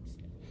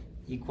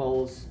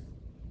equals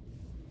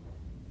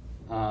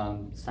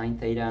sine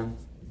theta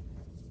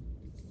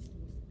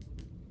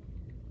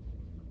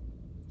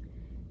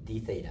d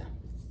theta,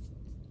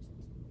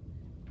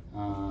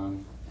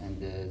 and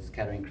the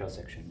scattering cross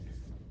section.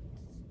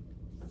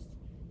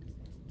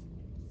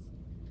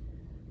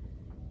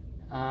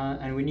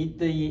 And we need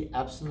the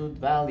absolute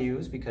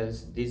values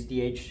because this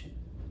dh,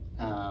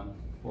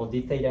 well,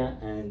 d theta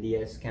and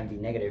ds can be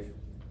negative,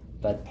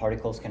 but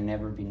particles can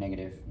never be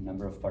negative,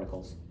 number of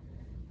particles.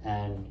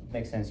 And it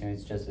makes sense,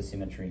 it's just a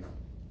symmetry.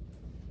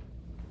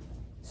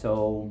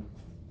 So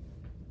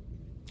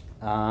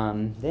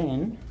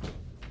then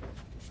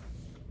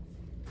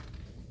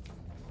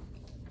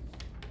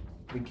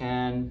we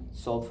can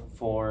solve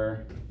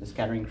for the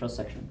scattering cross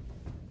section.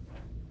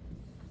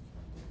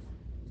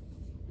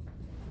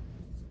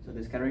 So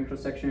the scattering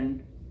cross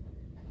section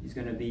is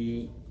going to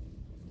be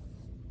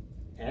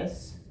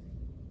S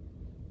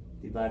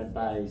divided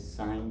by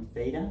sine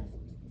theta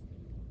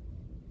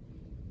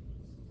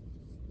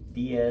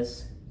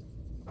ds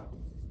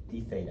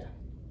d theta,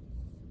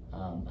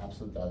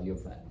 absolute value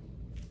of that.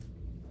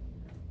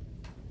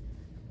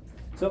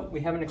 So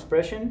we have an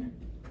expression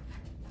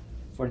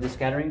for the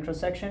scattering cross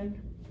section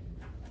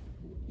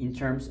in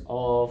terms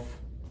of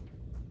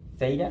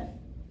theta,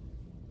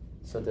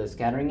 so the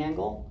scattering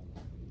angle,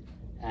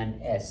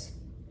 and S,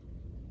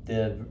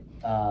 the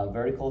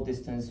vertical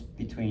distance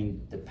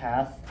between the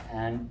path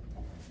and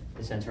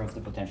the center of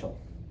the potential.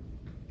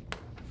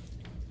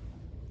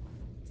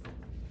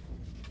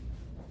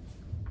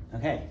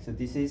 Okay, so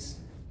this is,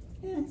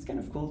 yeah, it's kind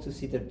of cool to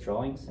see the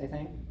drawings, I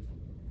think.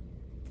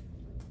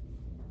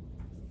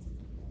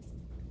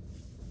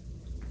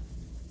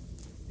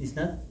 It's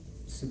not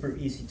super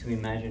easy to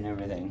imagine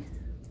everything.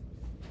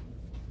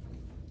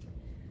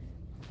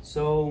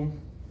 So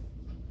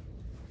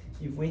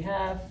if we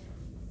have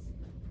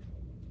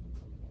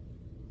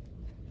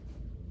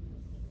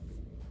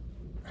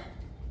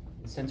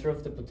the center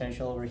of the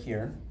potential over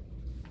here,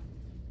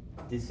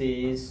 this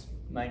is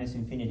minus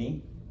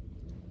infinity,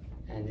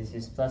 and this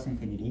is plus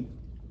infinity.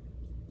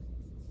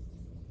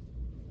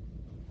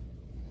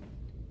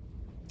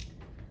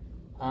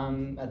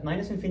 At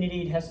minus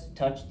infinity, it has to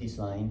touch this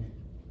line,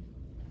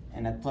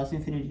 and at plus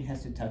infinity, it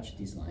has to touch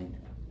this line.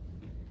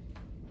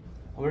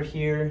 Over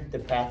here, the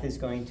path is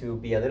going to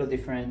be a little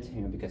different,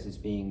 you know, because it's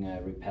being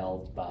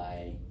repelled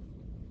by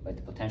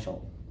the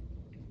potential.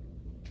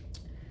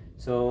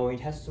 So it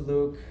has to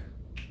look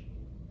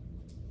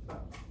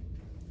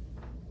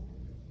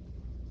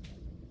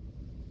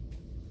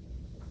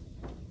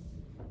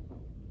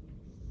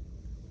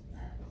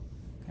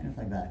kind of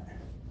like that.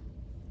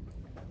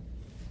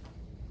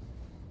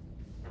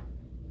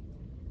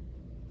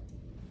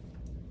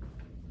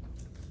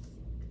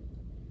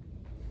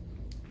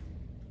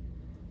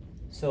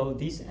 So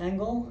this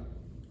angle,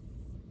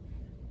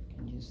 I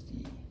can use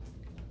the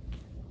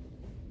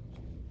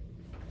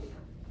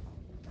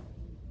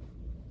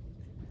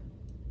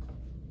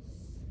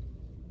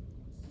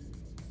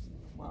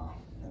wow,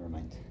 never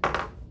mind.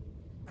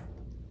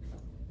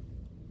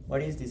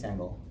 What is this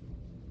angle?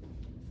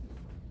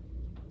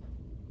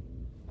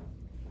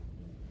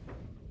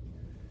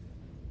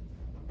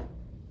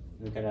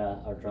 Look at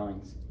our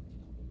drawings.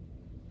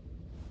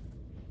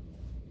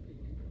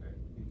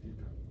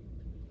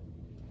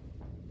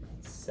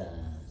 It's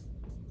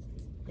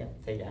yeah,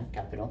 theta,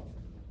 capital.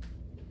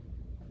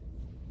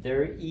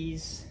 There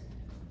is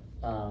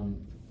a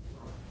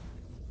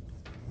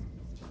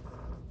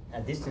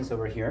distance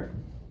over here.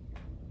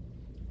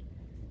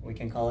 We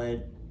can call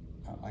it,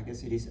 I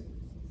guess it is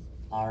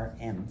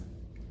Rm.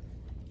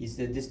 Is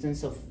the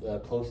distance of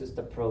closest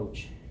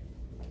approach,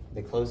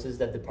 the closest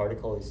that the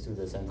particle is to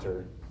the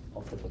center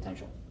of the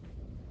potential.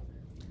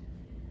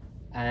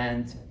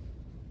 And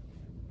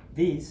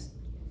this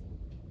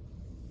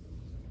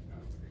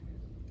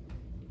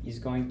is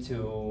going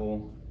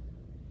to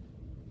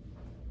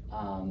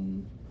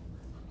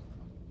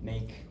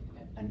make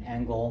an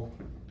angle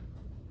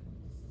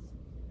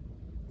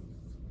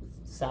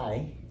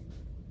psi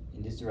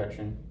in this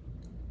direction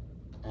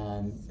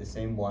and the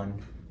same one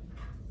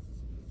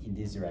in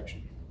this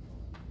direction.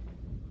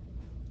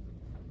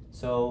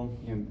 So,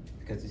 you know,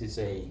 because this is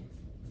I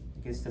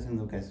guess it doesn't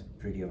look as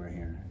pretty over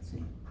here. Let's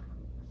see.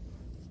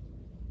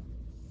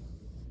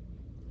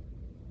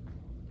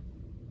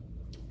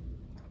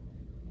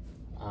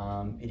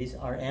 It is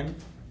Rm,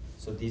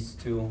 so these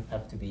two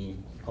have to be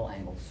equal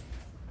angles.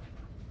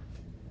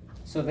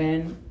 So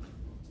then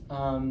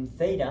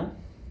theta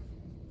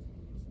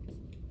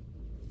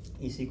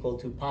is equal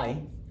to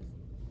pi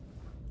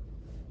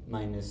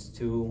minus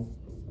 2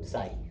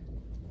 psi.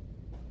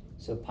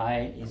 So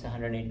pi is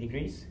 180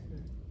 degrees,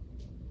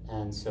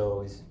 and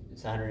so it's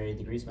 180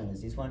 degrees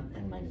minus this one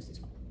and minus this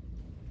one.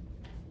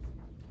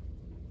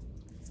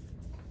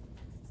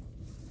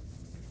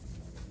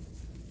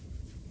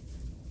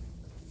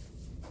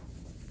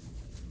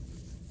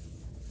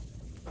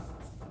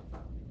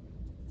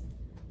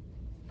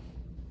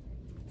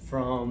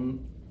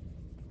 From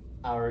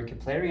our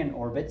Keplerian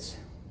orbits,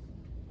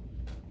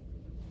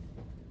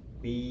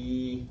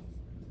 we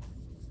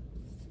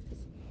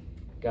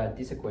got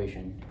this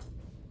equation.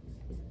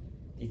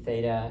 D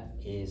theta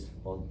is,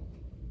 well,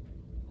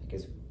 I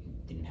guess we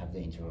didn't have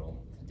the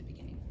integral at the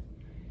beginning.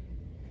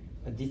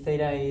 But d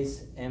theta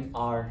is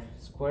mr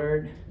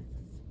squared,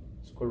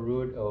 square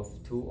root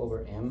of 2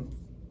 over m,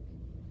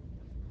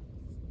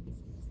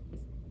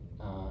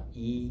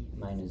 e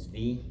minus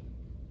v.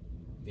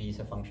 V is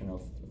a function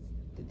of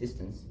the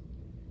distance,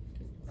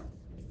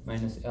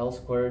 minus L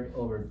squared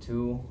over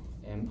 2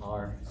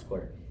 mr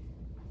squared.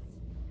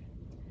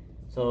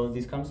 So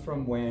this comes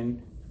from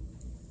when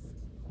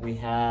we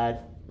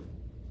had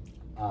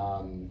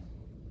dr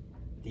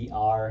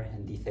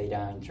and d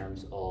theta in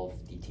terms of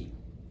dt.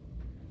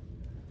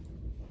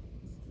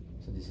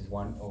 So this is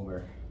 1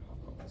 over,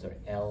 sorry,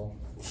 L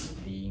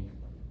d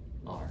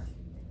r.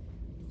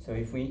 So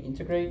if we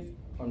integrate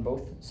on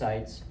both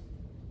sides,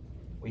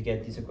 we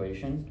get this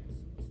equation.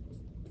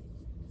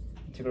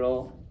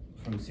 Integral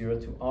from 0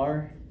 to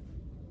r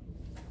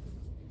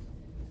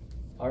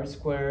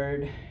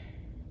squared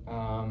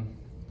I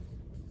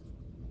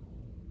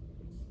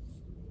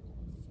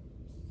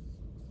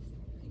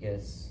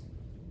guess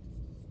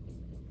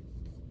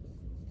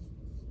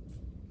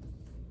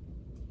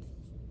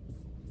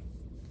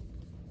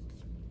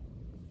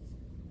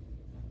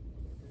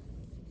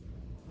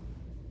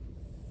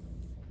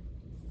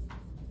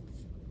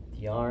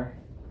dr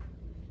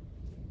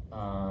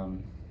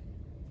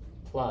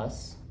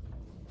plus,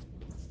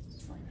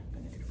 it's fine, I'm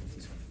gonna do it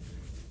this way.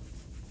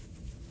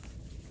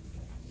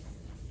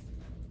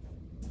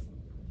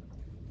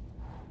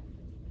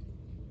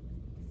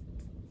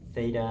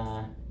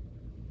 theta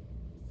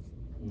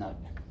naught.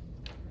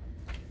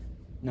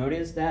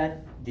 Notice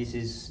that this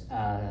is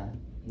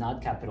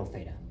not capital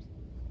theta,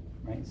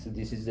 right? So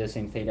this is the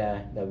same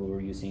theta that we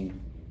were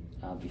using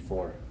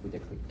before with the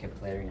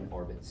Keplerian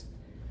orbits.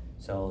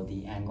 So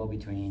the angle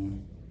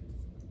between,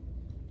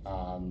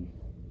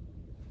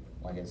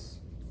 I guess,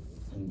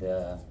 in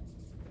the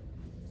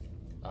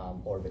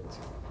orbit,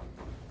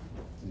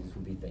 this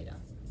will be theta.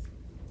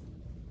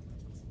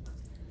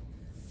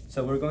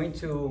 So we're going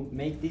to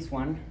make this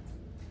one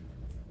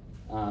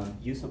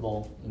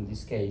usable in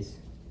this case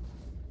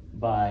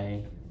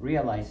by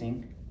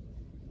realizing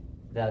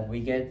that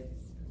we get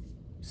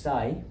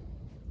psi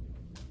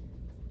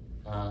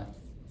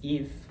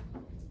if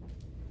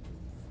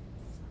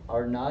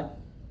R naught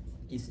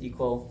is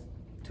equal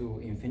to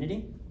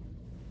infinity.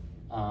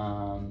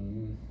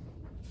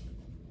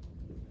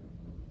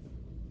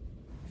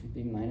 Should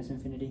be minus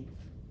infinity.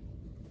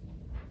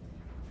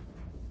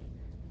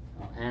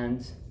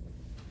 And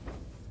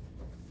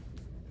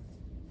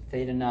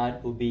theta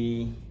naught will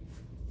be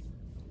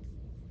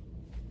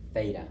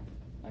theta,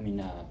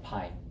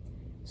 pi.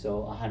 So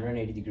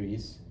 180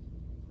 degrees.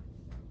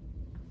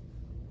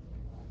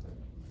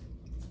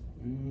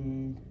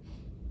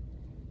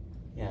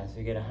 Yeah, so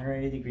you get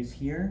 180 degrees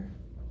here.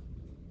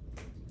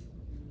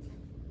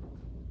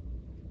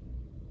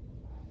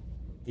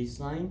 This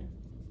line.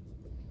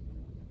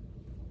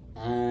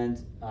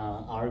 And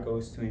R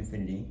goes to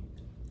infinity.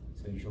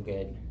 So you should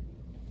get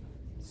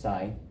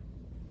psi.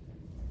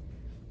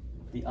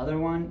 The other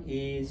one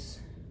is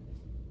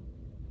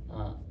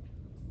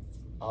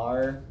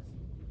R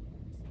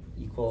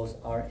equals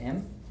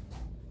Rm,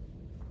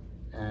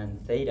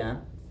 and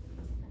theta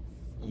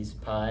is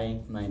pi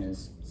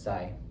minus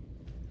psi.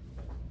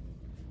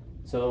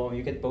 So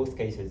you get both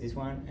cases, this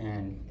one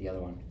and the other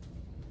one.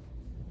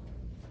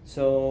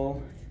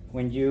 So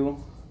when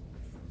you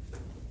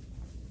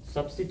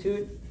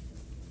substitute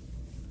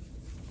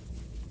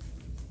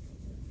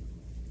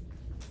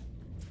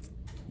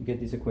you get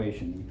this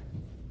equation.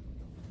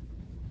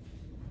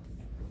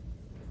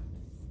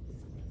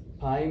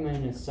 Pi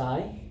minus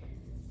psi,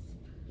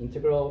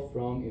 integral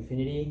from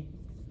infinity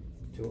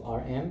to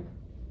Rm,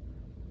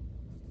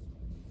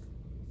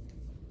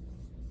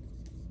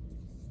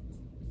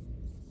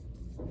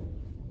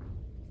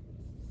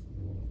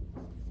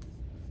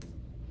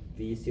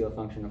 V is still a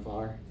function of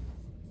R,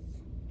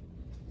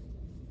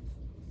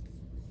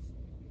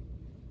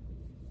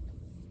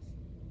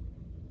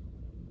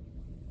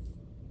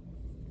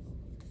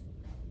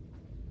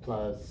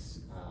 plus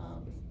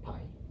pi.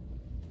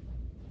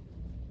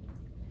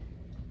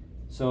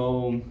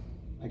 So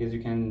I guess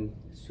you can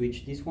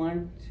switch this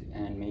one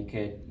and make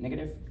it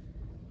negative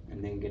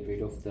and then get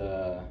rid of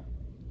the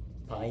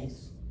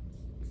pi's.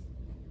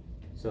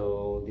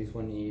 So this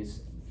one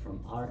is from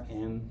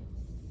Rm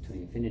to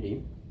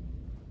infinity.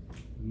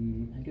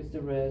 I guess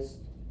the rest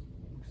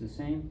looks the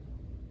same.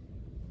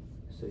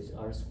 So it's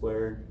R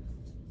squared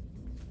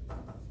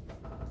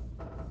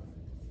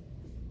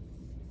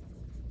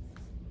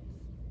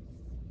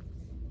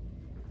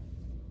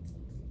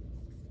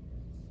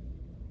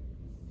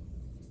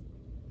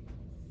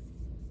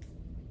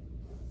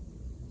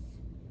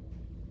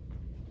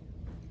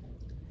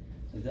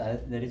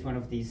that is one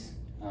of these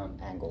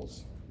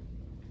angles.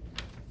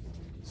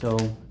 So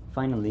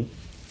finally,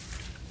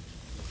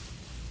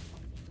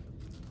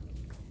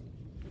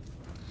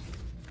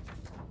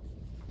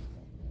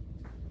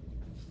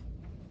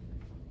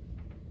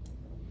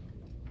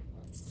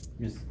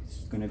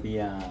 it's going to be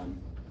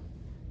an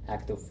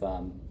act of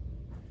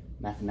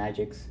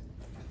mathematics.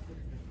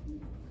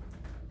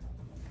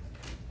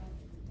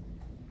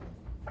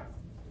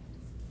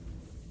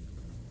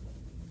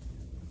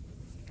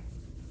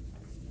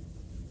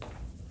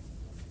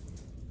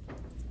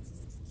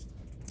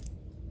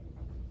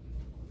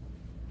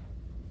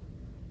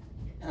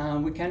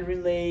 We can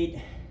relate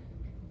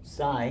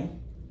psi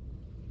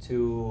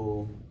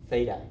to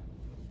theta.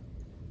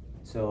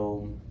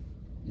 So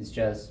it's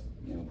just,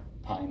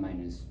 pi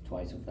minus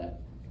twice of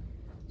that.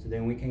 So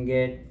then we can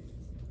get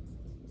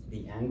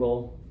the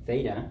angle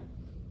theta,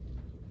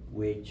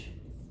 which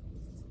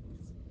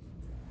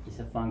is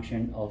a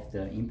function of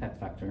the impact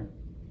factor,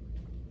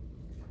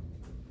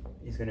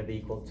 is going to be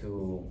equal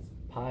to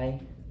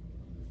pi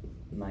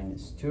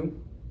minus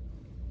 2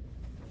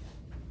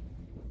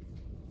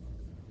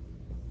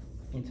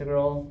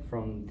 integral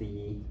from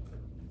the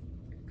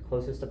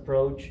closest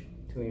approach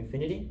to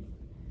infinity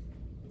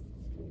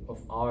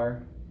of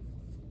R.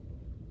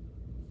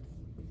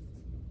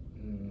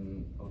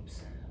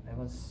 Oops,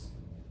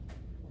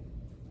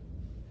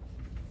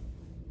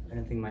 I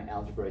don't think my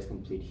algebra is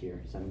complete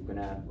here, so I'm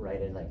gonna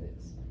write it like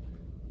this.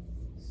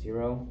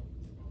 0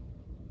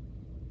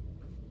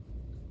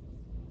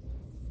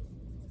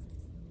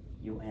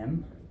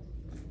 um,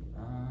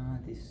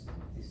 this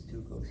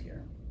 2 goes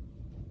here.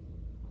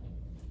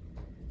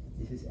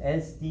 This is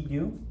S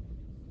du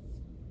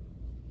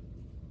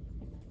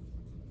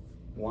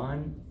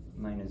 1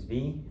 minus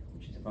V,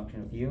 which is a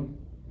function of u,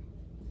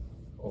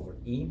 over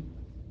E,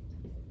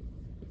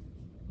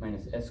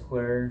 minus S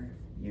squared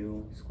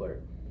u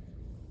squared.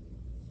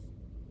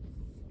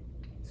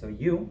 So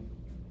u,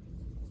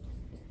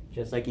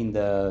 just like in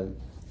the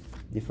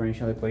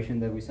differential equation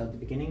that we saw at the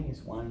beginning,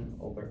 is 1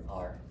 over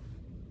r.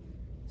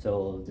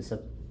 So the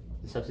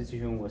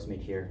substitution was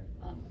made here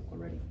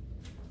already.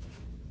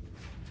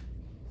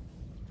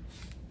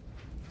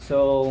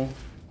 So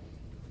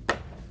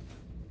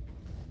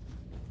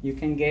you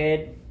can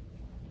get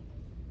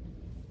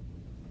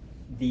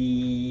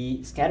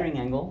the scattering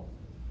angle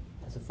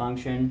as a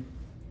function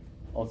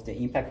of the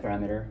impact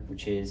parameter,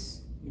 which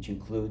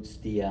includes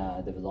the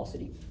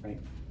velocity, right?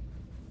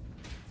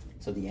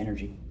 So the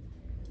energy,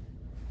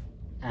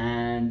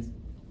 and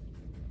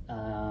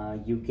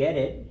you get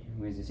it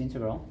with this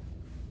integral,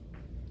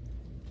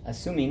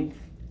 assuming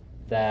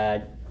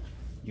that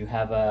you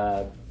have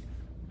a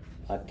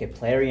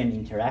Keplerian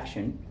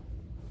interaction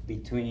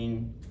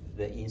between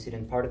the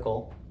incident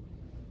particle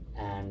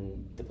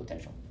and the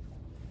potential.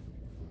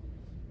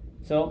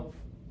 So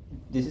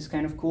this is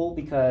kind of cool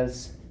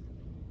because,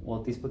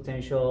 well, this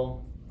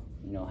potential,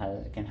 you know,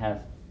 can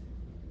have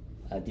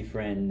a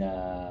different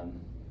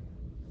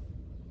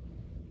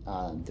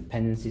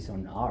dependencies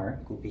on r.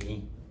 Could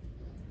be,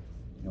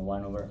 you know,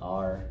 1 over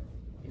r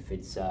if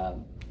it's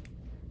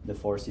the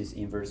force is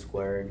inverse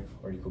squared,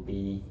 or it could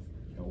be,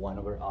 you know, 1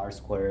 over r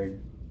squared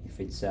if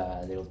it's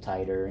a little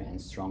tighter and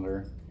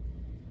stronger.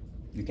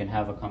 You can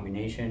have a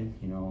combination,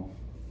 you know.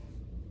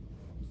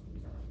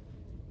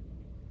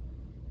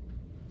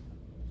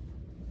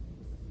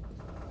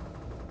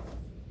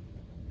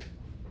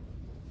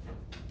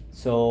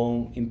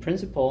 So in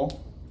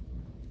principle,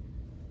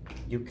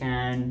 you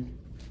can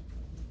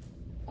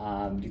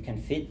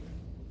fit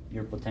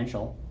your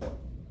potential,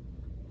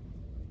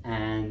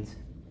 and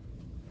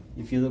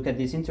if you look at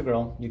this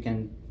integral, you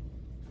can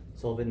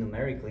solve it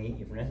numerically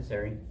if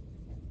necessary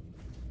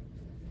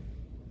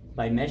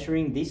by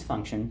measuring this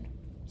function.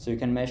 So you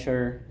can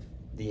measure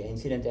the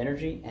incident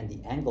energy and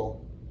the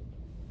angle.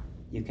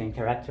 You can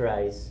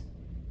characterize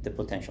the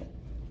potential.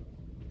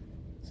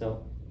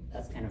 So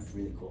that's kind of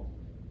really cool,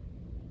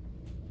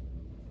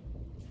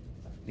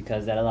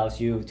 because that allows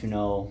you to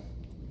know,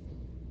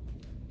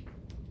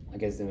 I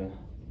guess,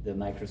 the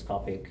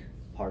microscopic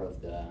part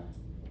of the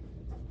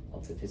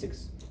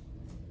physics.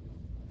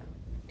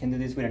 You can do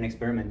this with an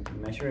experiment. You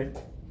measure it,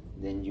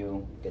 then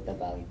you get that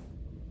value.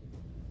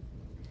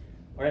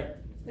 All right,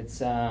 let's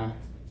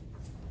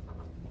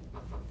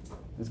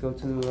go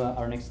to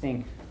our next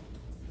thing.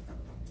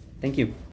 Thank you.